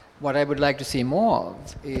 What I would like to see more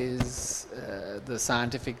of is the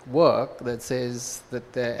scientific work that says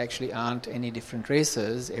that there actually aren't any different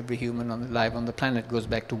races. Every human alive on the planet goes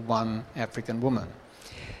back to one African woman.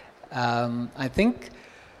 I think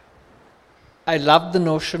I love the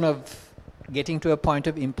notion of getting to a point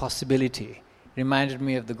of impossibility. Reminded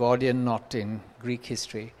me of the Gordian knot in Greek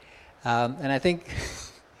history. And I think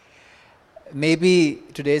maybe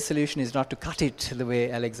today's solution is not to cut it the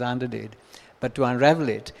way Alexander did, but to unravel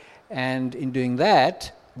it. And in doing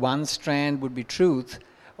that, one strand would be truth,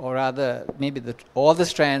 or rather, maybe all the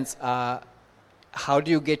strands are how do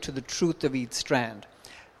you get to the truth of each strand.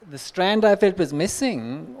 The strand I felt was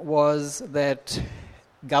missing was that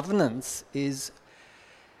governance is,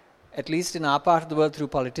 at least in our part of the world, through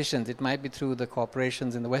politicians. It might be through the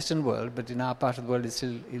corporations in the Western world, but in our part of the world, it's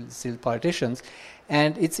still politicians.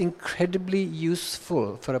 And it's incredibly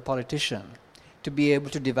useful for a politician to be able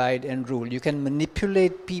to divide and rule. You can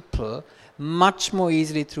manipulate people much more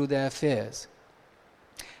easily through their affairs.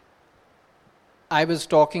 I was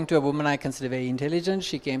talking to a woman I consider very intelligent.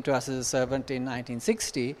 She came to us as a servant in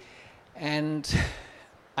 1960, and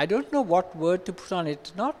I don't know what word to put on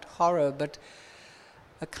it, not horror, but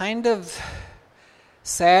a kind of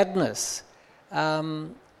sadness.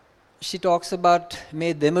 She talks about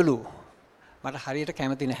me demalu, mata hariyata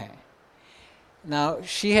kamathi naha. Now,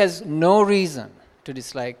 she has no reason to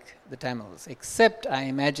dislike the Tamils, except, I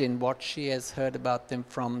imagine, what she has heard about them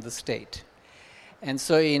from the state. And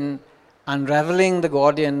so in unraveling the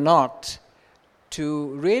Gordian knot, to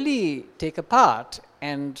really take apart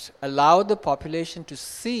and allow the population to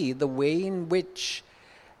see the way in which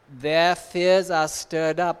their fears are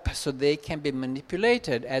stirred up so they can be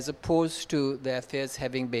manipulated, as opposed to their fears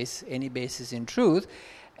having any basis in truth,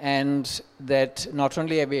 and that not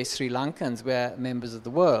only are we Sri Lankans, we're members of the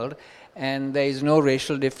world, and there is no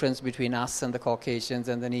racial difference between us and the Caucasians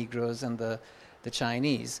and the Negroes and the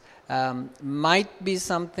Chinese, might be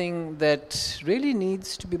something that really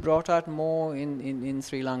needs to be brought out more in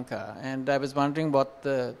Sri Lanka. And I was wondering what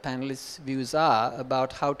the panelists' views are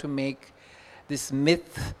about how to make this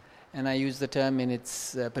myth, and I use the term in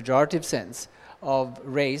its pejorative sense, of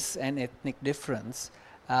race and ethnic difference,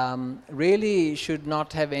 really should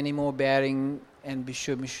not have any more bearing and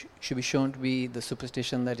should be shown to be the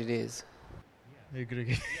superstition that it is. I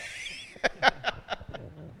agree.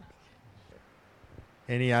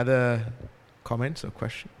 Any other comments or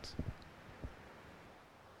questions?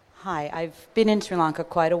 Hi, I've been in Sri Lanka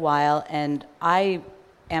quite a while, and I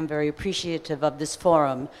am very appreciative of this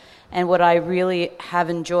forum. And what I really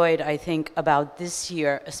have enjoyed, I think, about this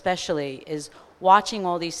year especially, is watching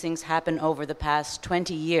all these things happen over the past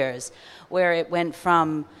 20 years, where it went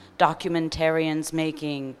from documentarians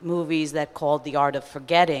making movies that called The Art of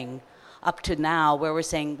Forgetting, up to now where we're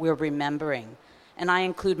saying we're remembering. And I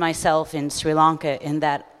include myself in Sri Lanka in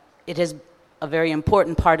that it is a very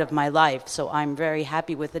important part of my life, so I'm very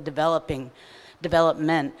happy with the development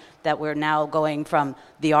that we're now going from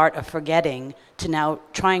the art of forgetting to now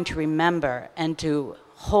trying to remember and to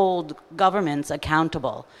hold governments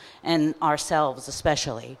accountable, and ourselves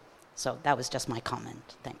especially. So that was just my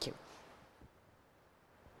comment. Thank you.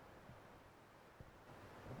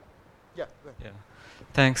 Yeah.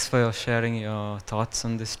 Thanks for sharing your thoughts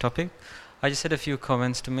on this topic. I just had a few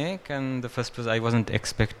comments to make, and the first was I wasn't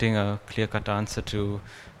expecting a clear-cut answer to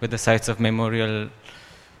whether sites of memorial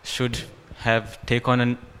should take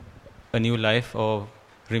on a new life or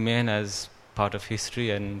remain as part of history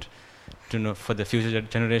and to know for the future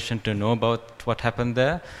generation to know about what happened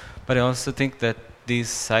there. But I also think that these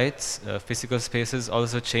sites, physical spaces,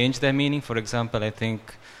 also change their meaning. For example, I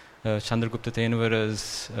think Chandragupta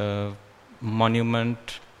Tenuvara's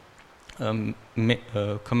monument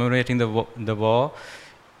commemorating the war,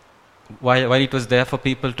 while it was there for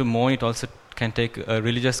people to mourn, it also can take a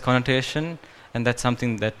religious connotation, and that's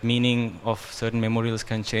something that meaning of certain memorials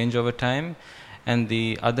can change over time. And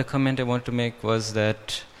the other comment I wanted to make was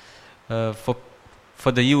that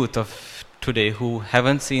for the youth of today who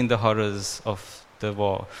haven't seen the horrors of the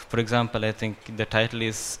war, for example, I think the title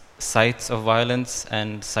is Sites of Violence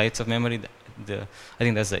and Sites of Memory. I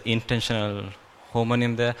think there's an intentional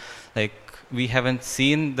homonym there. Like, we haven't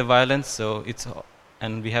seen the violence,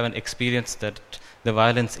 and we haven't experienced the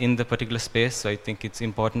violence in the particular space, so I think it's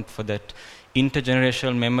important for that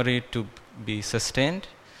intergenerational memory to be sustained.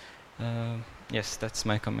 Yes, that's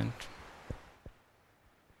my comment.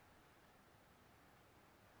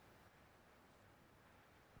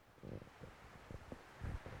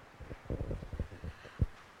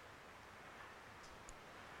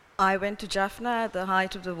 I went to Jaffna at the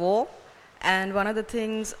height of the war, and one of the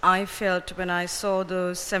things I felt when I saw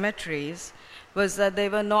those cemeteries was that they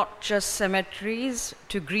were not just cemeteries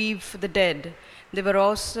to grieve for the dead. There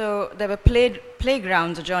were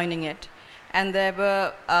playgrounds adjoining it, and there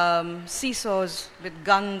were seesaws with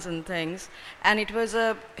guns and things, and it was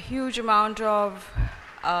a huge amount of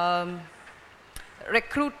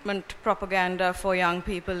recruitment propaganda for young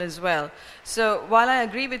people as well. So while I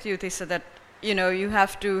agree with you, Tissa, that you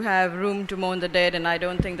have to have room to mourn the dead, and I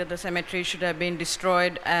don't think that the cemetery should have been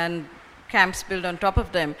destroyed and camps built on top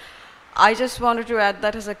of them. I just wanted to add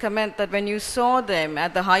that as a comment, that when you saw them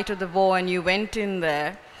at the height of the war and you went in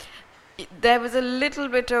there, there was a little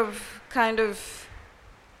bit of kind of,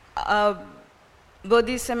 were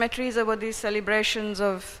these cemeteries or were these celebrations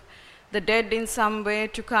of the dead in some way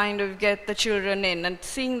to kind of get the children in? And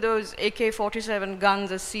seeing those AK-47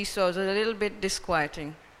 guns as seesaws was a little bit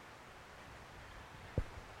disquieting.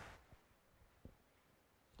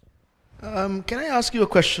 Can I ask you a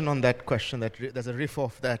question on that question? There's a riff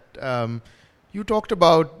off that. You talked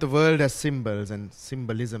about the world as symbols and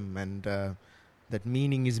symbolism, and that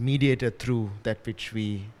meaning is mediated through that which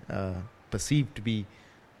we perceive to be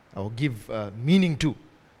or give meaning to.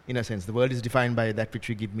 In a sense, the world is defined by that which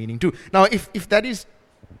we give meaning to. Now, if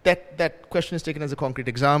that question is taken as a concrete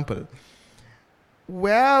example,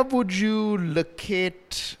 where would you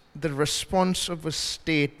locate the response of a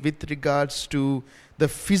state with regards to the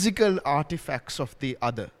physical artifacts of the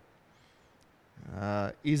other?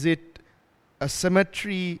 Is it a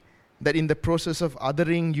cemetery that in the process of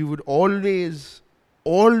othering you would always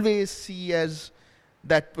see as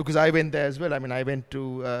that? Because I went there as well. I mean, I went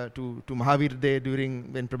to Mahavir Day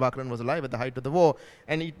when Prabhakaran was alive at the height of the war,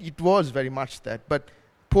 and it was very much that. But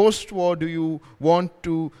post-war, do you want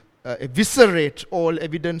to eviscerate all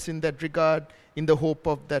evidence in that regard in the hope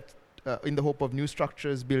of new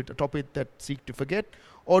structures built atop it that seek to forget?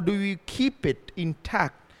 Or do we keep it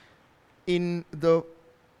intact in the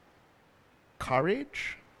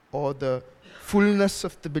courage or the fullness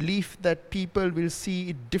of the belief that people will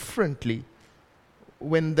see it differently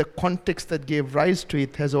when the context that gave rise to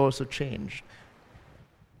it has also changed?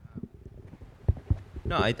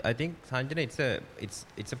 No, I think, Sanjana,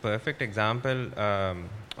 it's a perfect example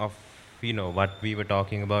of what we were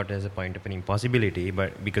talking about as a point of an impossibility.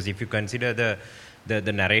 But because if you consider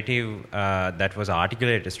the narrative that was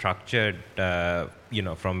articulated, structured,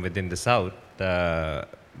 from within the South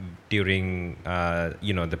during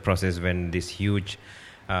the process when this huge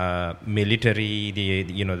military,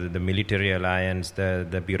 the military alliance,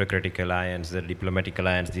 the bureaucratic alliance, the diplomatic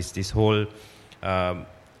alliance, this whole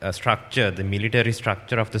structure, the military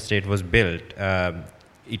structure of the state was built.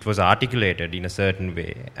 It was articulated in a certain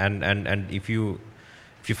way, and if you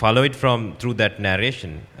follow it through that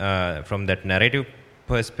narration, from that narrative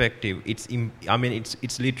perspective,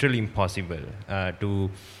 it's literally impossible to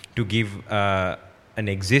give an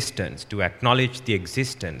existence, to acknowledge the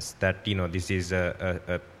existence that this is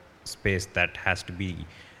a space that has to be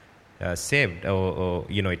saved, or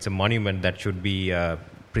it's a monument that should be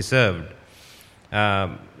preserved.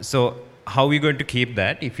 So how are we going to keep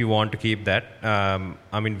that? If you want to keep that,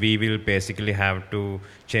 we will basically have to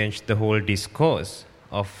change the whole discourse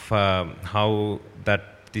of how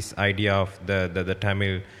this idea of the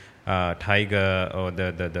Tamil tiger or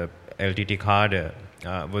the LTT card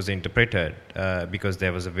was interpreted, because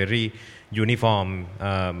there was a very uniform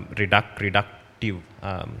reductive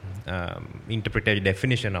interpreted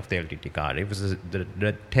definition of the LTT card. It was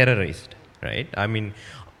the terrorist, right?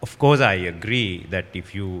 Of course I agree that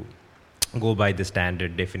if you go by the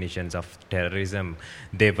standard definitions of terrorism,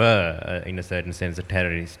 they were, in a certain sense, a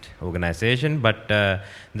terrorist organization. But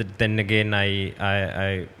then again,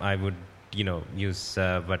 I would, use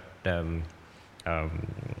what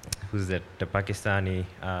who's that? The Pakistani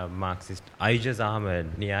Marxist Aijaz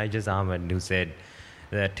Ahmed, who said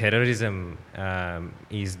that terrorism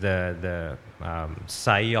is the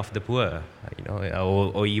sigh of the poor,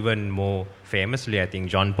 or even more famously, I think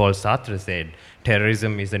Jean-Paul Sartre said,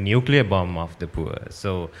 terrorism is the nuclear bomb of the poor.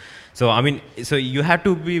 So you have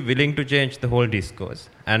to be willing to change the whole discourse,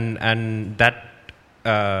 and that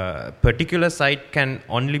particular site can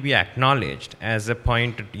only be acknowledged as a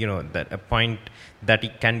point, that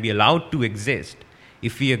it can be allowed to exist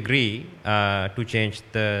if we agree to change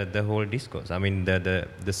the whole discourse. The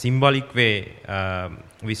symbolic way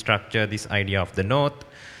we structure this idea of the North,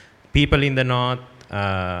 people in the North,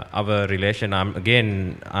 our relation.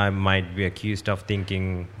 I might be accused of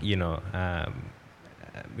thinking,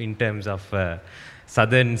 in terms of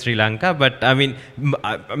southern Sri Lanka, but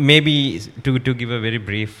maybe to give a very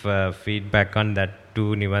brief feedback on that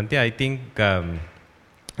too, Nivanti, I think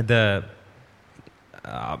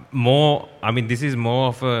this is more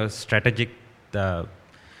of a strategic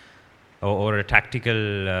or a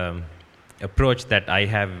tactical approach that I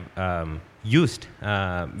have used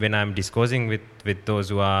when I'm discussing with those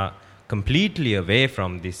who are completely away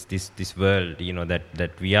from this world,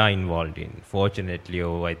 that we are involved in. Fortunately,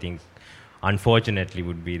 or I think unfortunately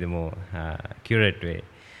would be the more accurate way.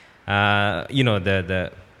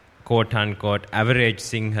 The quote unquote average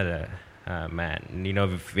Sinhala man.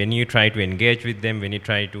 When you try to engage with them, when you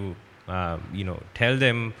try to tell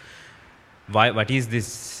them what is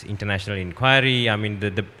this international inquiry,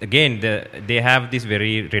 they have this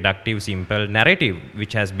very reductive, simple narrative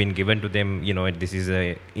which has been given to them. This is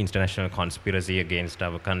a international conspiracy against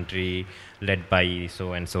our country, led by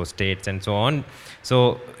so and so states and so on.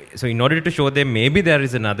 So in order to show them maybe there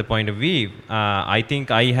is another point of view, I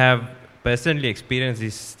think I have personally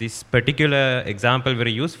experienced this particular example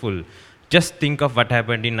very useful. Just think of what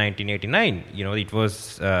happened in 1989. It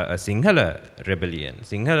was a Sinhala rebellion,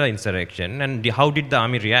 Sinhala insurrection, and how did the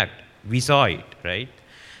army react? We saw it, right?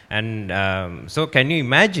 And so can you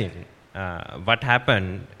imagine what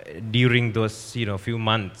happened during those few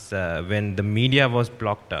months when the media was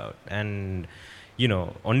blocked out, and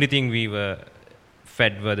only thing we were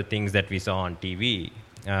fed were the things that we saw on TV.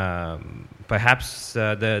 Perhaps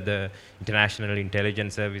the international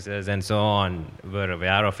intelligence services and so on were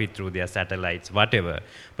aware of it through their satellites, whatever.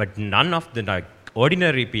 But none of the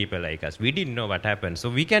ordinary people like us, we didn't know what happened. So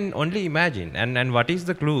we can only imagine. And what is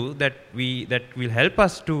the clue that will help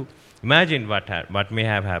us to imagine what may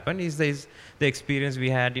have happened is the experience we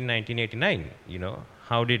had in 1989.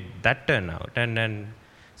 How did that turn out? And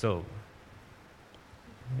so,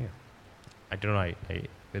 yeah. I don't know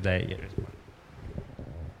whether I respond.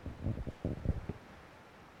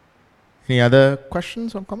 Any other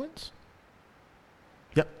questions or comments?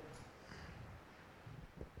 Yep.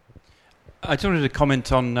 I just wanted to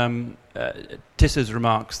comment on Tissa's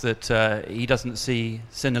remarks that he doesn't see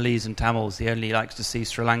Sinhalese and Tamils, he only likes to see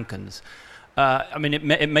Sri Lankans.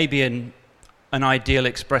 It may be an ideal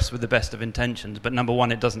expressed with the best of intentions, but number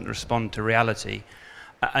one, it doesn't respond to reality.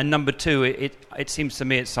 And number two, it seems to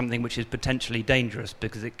me it's something which is potentially dangerous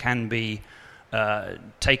because it can be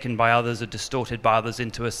taken by others or distorted by others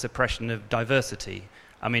into a suppression of diversity.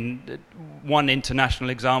 One international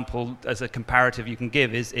example as a comparative you can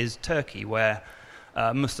give is Turkey, where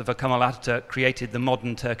Mustafa Kemal Ataturk created the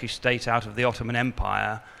modern Turkish state out of the Ottoman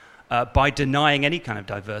Empire by denying any kind of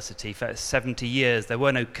diversity. For 70 years, there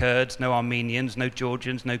were no Kurds, no Armenians, no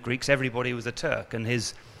Georgians, no Greeks. Everybody was a Turk, and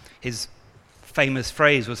his famous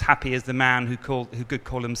phrase was, "Happy is the man who could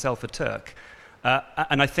call himself a Turk."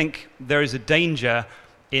 And I think there is a danger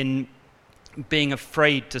in being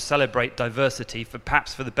afraid to celebrate diversity,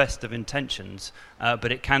 perhaps for the best of intentions,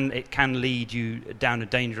 but it can lead you down a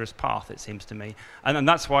dangerous path, it seems to me. And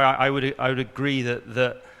that's why I would agree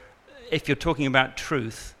that if you're talking about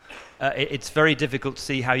truth, it's very difficult to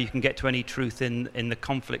see how you can get to any truth in the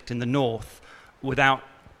conflict in the north without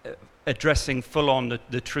addressing full on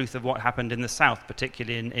the truth of what happened in the south,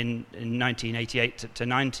 particularly in 1988 to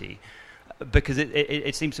 90. Because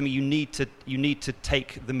it seems to me you need to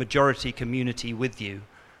take the majority community with you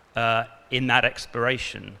in that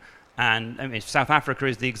exploration. And I mean, South Africa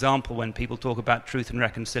is the example when people talk about truth and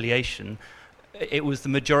reconciliation. It was the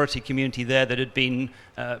majority community there that had been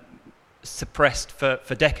suppressed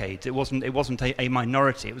for decades. It wasn't a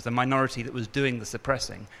minority. It was the minority that was doing the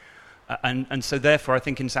suppressing. And so therefore, I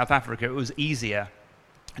think in South Africa it was easier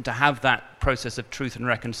to have that process of truth and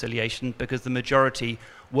reconciliation because the majority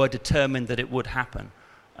were determined that it would happen.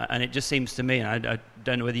 And it just seems to me, and I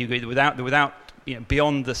don't know whether you agree, that without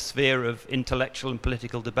beyond the sphere of intellectual and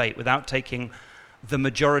political debate, without taking the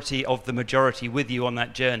majority of the majority with you on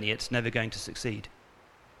that journey, it's never going to succeed.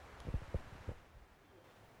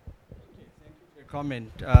 Comment.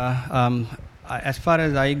 As far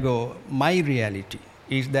as I go, my reality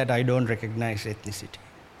is that I don't recognize ethnicity.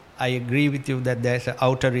 I agree with you that there's an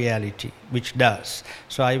outer reality which does.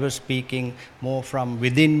 So I was speaking more from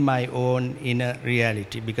within my own inner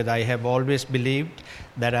reality because I have always believed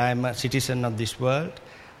that I'm a citizen of this world,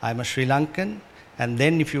 I'm a Sri Lankan, and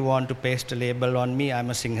then if you want to paste a label on me,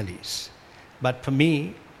 I'm a Sinhalese. But for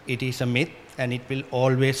me, it is a myth and it will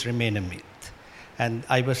always remain a myth. And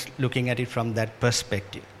I was looking at it from that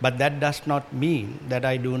perspective. But that does not mean that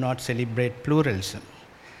I do not celebrate pluralism.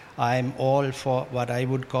 I am all for what I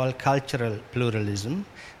would call cultural pluralism,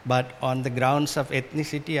 but on the grounds of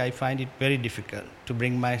ethnicity, I find it very difficult to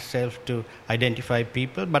bring myself to identify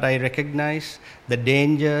people, but I recognize the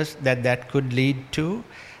dangers that could lead to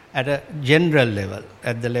at a general level,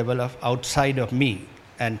 at the level of outside of me,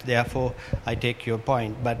 and therefore I take your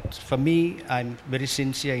point. But for me, I'm very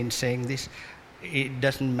sincere in saying this. It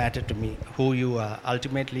doesn't matter to me who you are.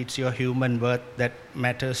 Ultimately, it's your human worth that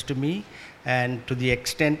matters to me. And to the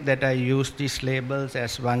extent that I use these labels,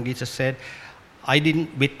 as Wangisa said, I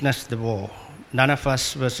didn't witness the war. None of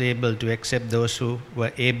us was able to, except those who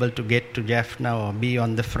were able to get to Jaffna or be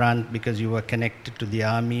on the front because you were connected to the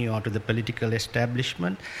army or to the political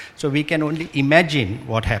establishment. So we can only imagine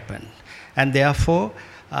what happened. And therefore,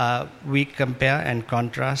 we compare and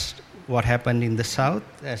contrast what happened in the south,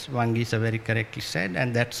 as Wangisa very correctly said,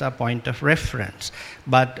 and that's our point of reference.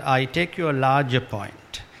 But I take your larger point,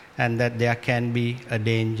 and that there can be a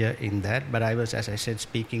danger in that. But I was, as I said,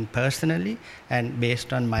 speaking personally and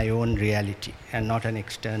based on my own reality and not an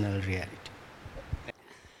external reality.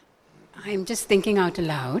 I'm just thinking out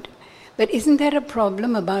aloud, but isn't there a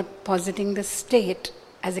problem about positing the state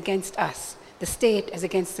as against us? The state as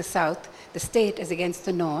against the south, the state as against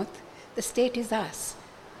the north. The state is us.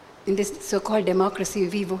 In this so-called democracy,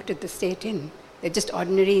 we voted the state in. They're just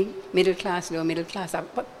ordinary middle class, lower middle class,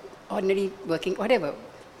 ordinary working, whatever,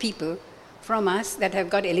 people from us that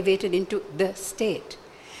have got elevated into the state.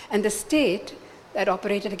 And the state that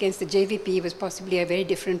operated against the JVP was possibly a very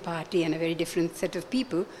different party and a very different set of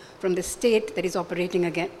people from the state that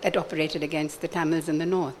operated against the Tamils in the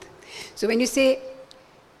north. So when you say,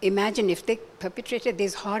 imagine if they perpetrated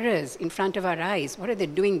these horrors in front of our eyes, what are they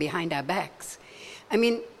doing behind our backs? I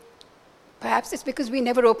mean, perhaps it's because we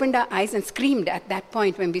never opened our eyes and screamed at that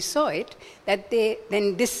point when we saw it, that the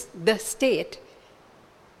state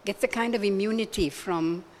gets a kind of immunity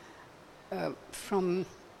from us,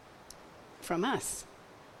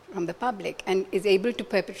 from the public, and is able to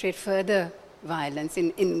perpetrate further violence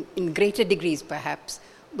in greater degrees, perhaps,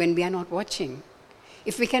 when we are not watching.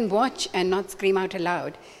 If we can watch and not scream out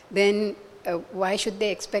aloud, then why should they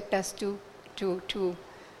expect us to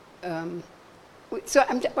so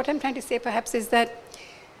what I'm trying to say perhaps is that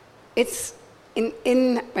it's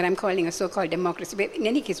in what I'm calling a so-called democracy, but in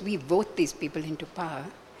any case we vote these people into power,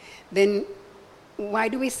 then why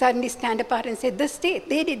do we suddenly stand apart and say, the state,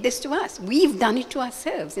 they did this to us. We've done it to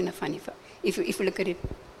ourselves in a funny way, if you look at it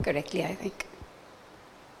correctly, I think.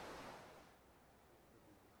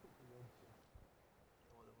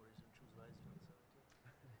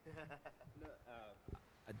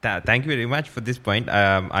 Thank you very much for this point.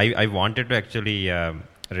 I wanted to actually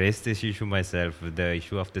raise this issue myself, the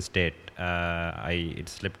issue of the state. It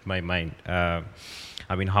slipped my mind.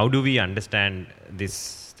 I mean, how do we understand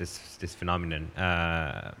this phenomenon?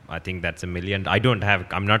 I think that's a million.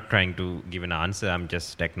 I'm not trying to give an answer. I'm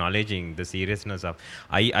just acknowledging the seriousness of.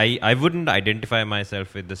 I wouldn't identify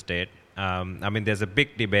myself with the state. I mean, there's a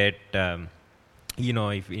big debate.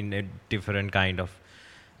 If in a different kind of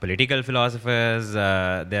political philosophers,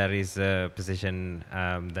 there is a position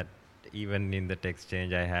that even in that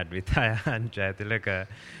exchange I had with and Jayatilaka,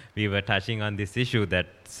 we were touching on this issue that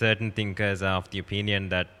certain thinkers are of the opinion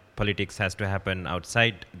that politics has to happen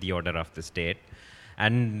outside the order of the state,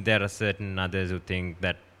 and there are certain others who think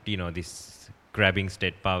that this grabbing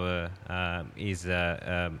state power is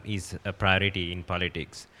a priority in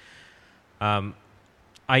politics.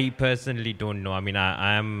 I personally don't know. I mean,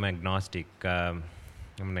 I am agnostic. I'm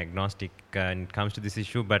an agnostic when it comes to this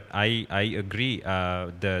issue, but I agree.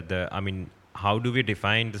 I mean, how do we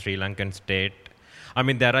define the Sri Lankan state? I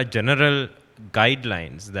mean, there are general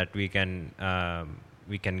guidelines that we can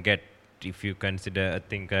get if you consider a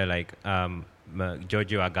thinker like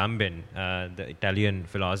Giorgio Agamben, the Italian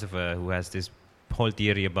philosopher who has this whole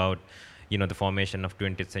theory about the formation of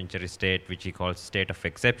 20th century state, which he calls state of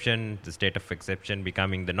exception, the state of exception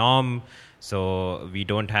becoming the norm. So we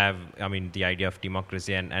don't have, the idea of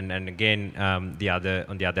democracy. And again, on the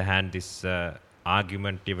other hand, this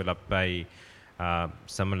argument developed by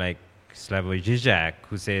someone like Slavoj Žižek,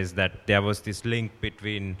 who says that there was this link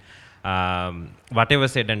between whatever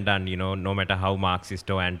said and done, no matter how Marxist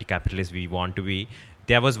or anti-capitalist we want to be,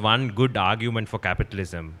 there was one good argument for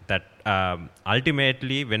capitalism, that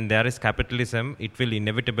ultimately when there is capitalism, it will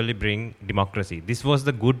inevitably bring democracy. This was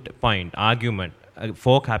the good argument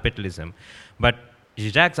for capitalism. But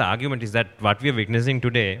Zizek's argument is that what we are witnessing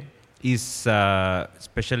today is,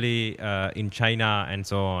 especially in China and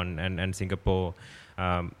so on, and Singapore,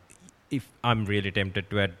 if I'm really tempted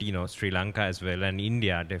to add, Sri Lanka as well, and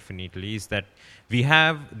India definitely, is that we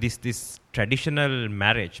have this traditional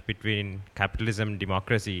marriage between capitalism and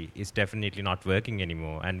democracy is definitely not working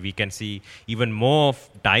anymore, and we can see even more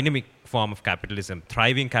dynamic form of capitalism,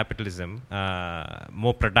 thriving capitalism,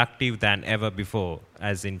 more productive than ever before,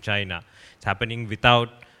 as in China. It's happening without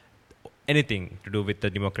anything to do with the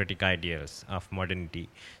democratic ideals of modernity.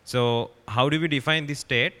 So how do we define this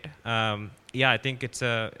state? I think it's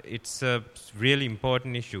a really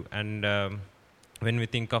important issue, and when we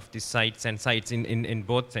think of the sites in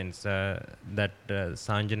both sense that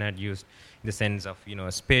Sanjan had used, in the sense of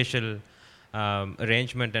a spatial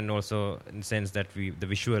arrangement, and also in the sense that the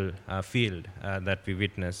visual field that we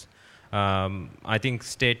witness. I think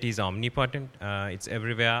state is omnipotent. It's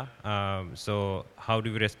everywhere. So how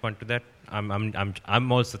do we respond to that?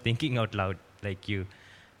 I'm also thinking out loud like you.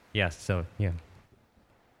 Yeah.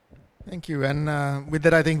 Thank you. And with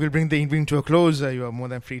that, I think we'll bring the evening to a close. You are more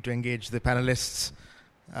than free to engage the panelists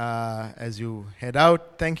as you head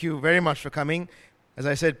out. Thank you very much for coming. As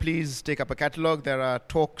I said, please take up a catalogue. There are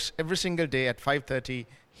talks every single day at 5:30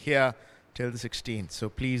 here till the 16th. So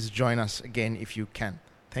please join us again if you can.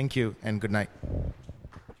 Thank you and good night.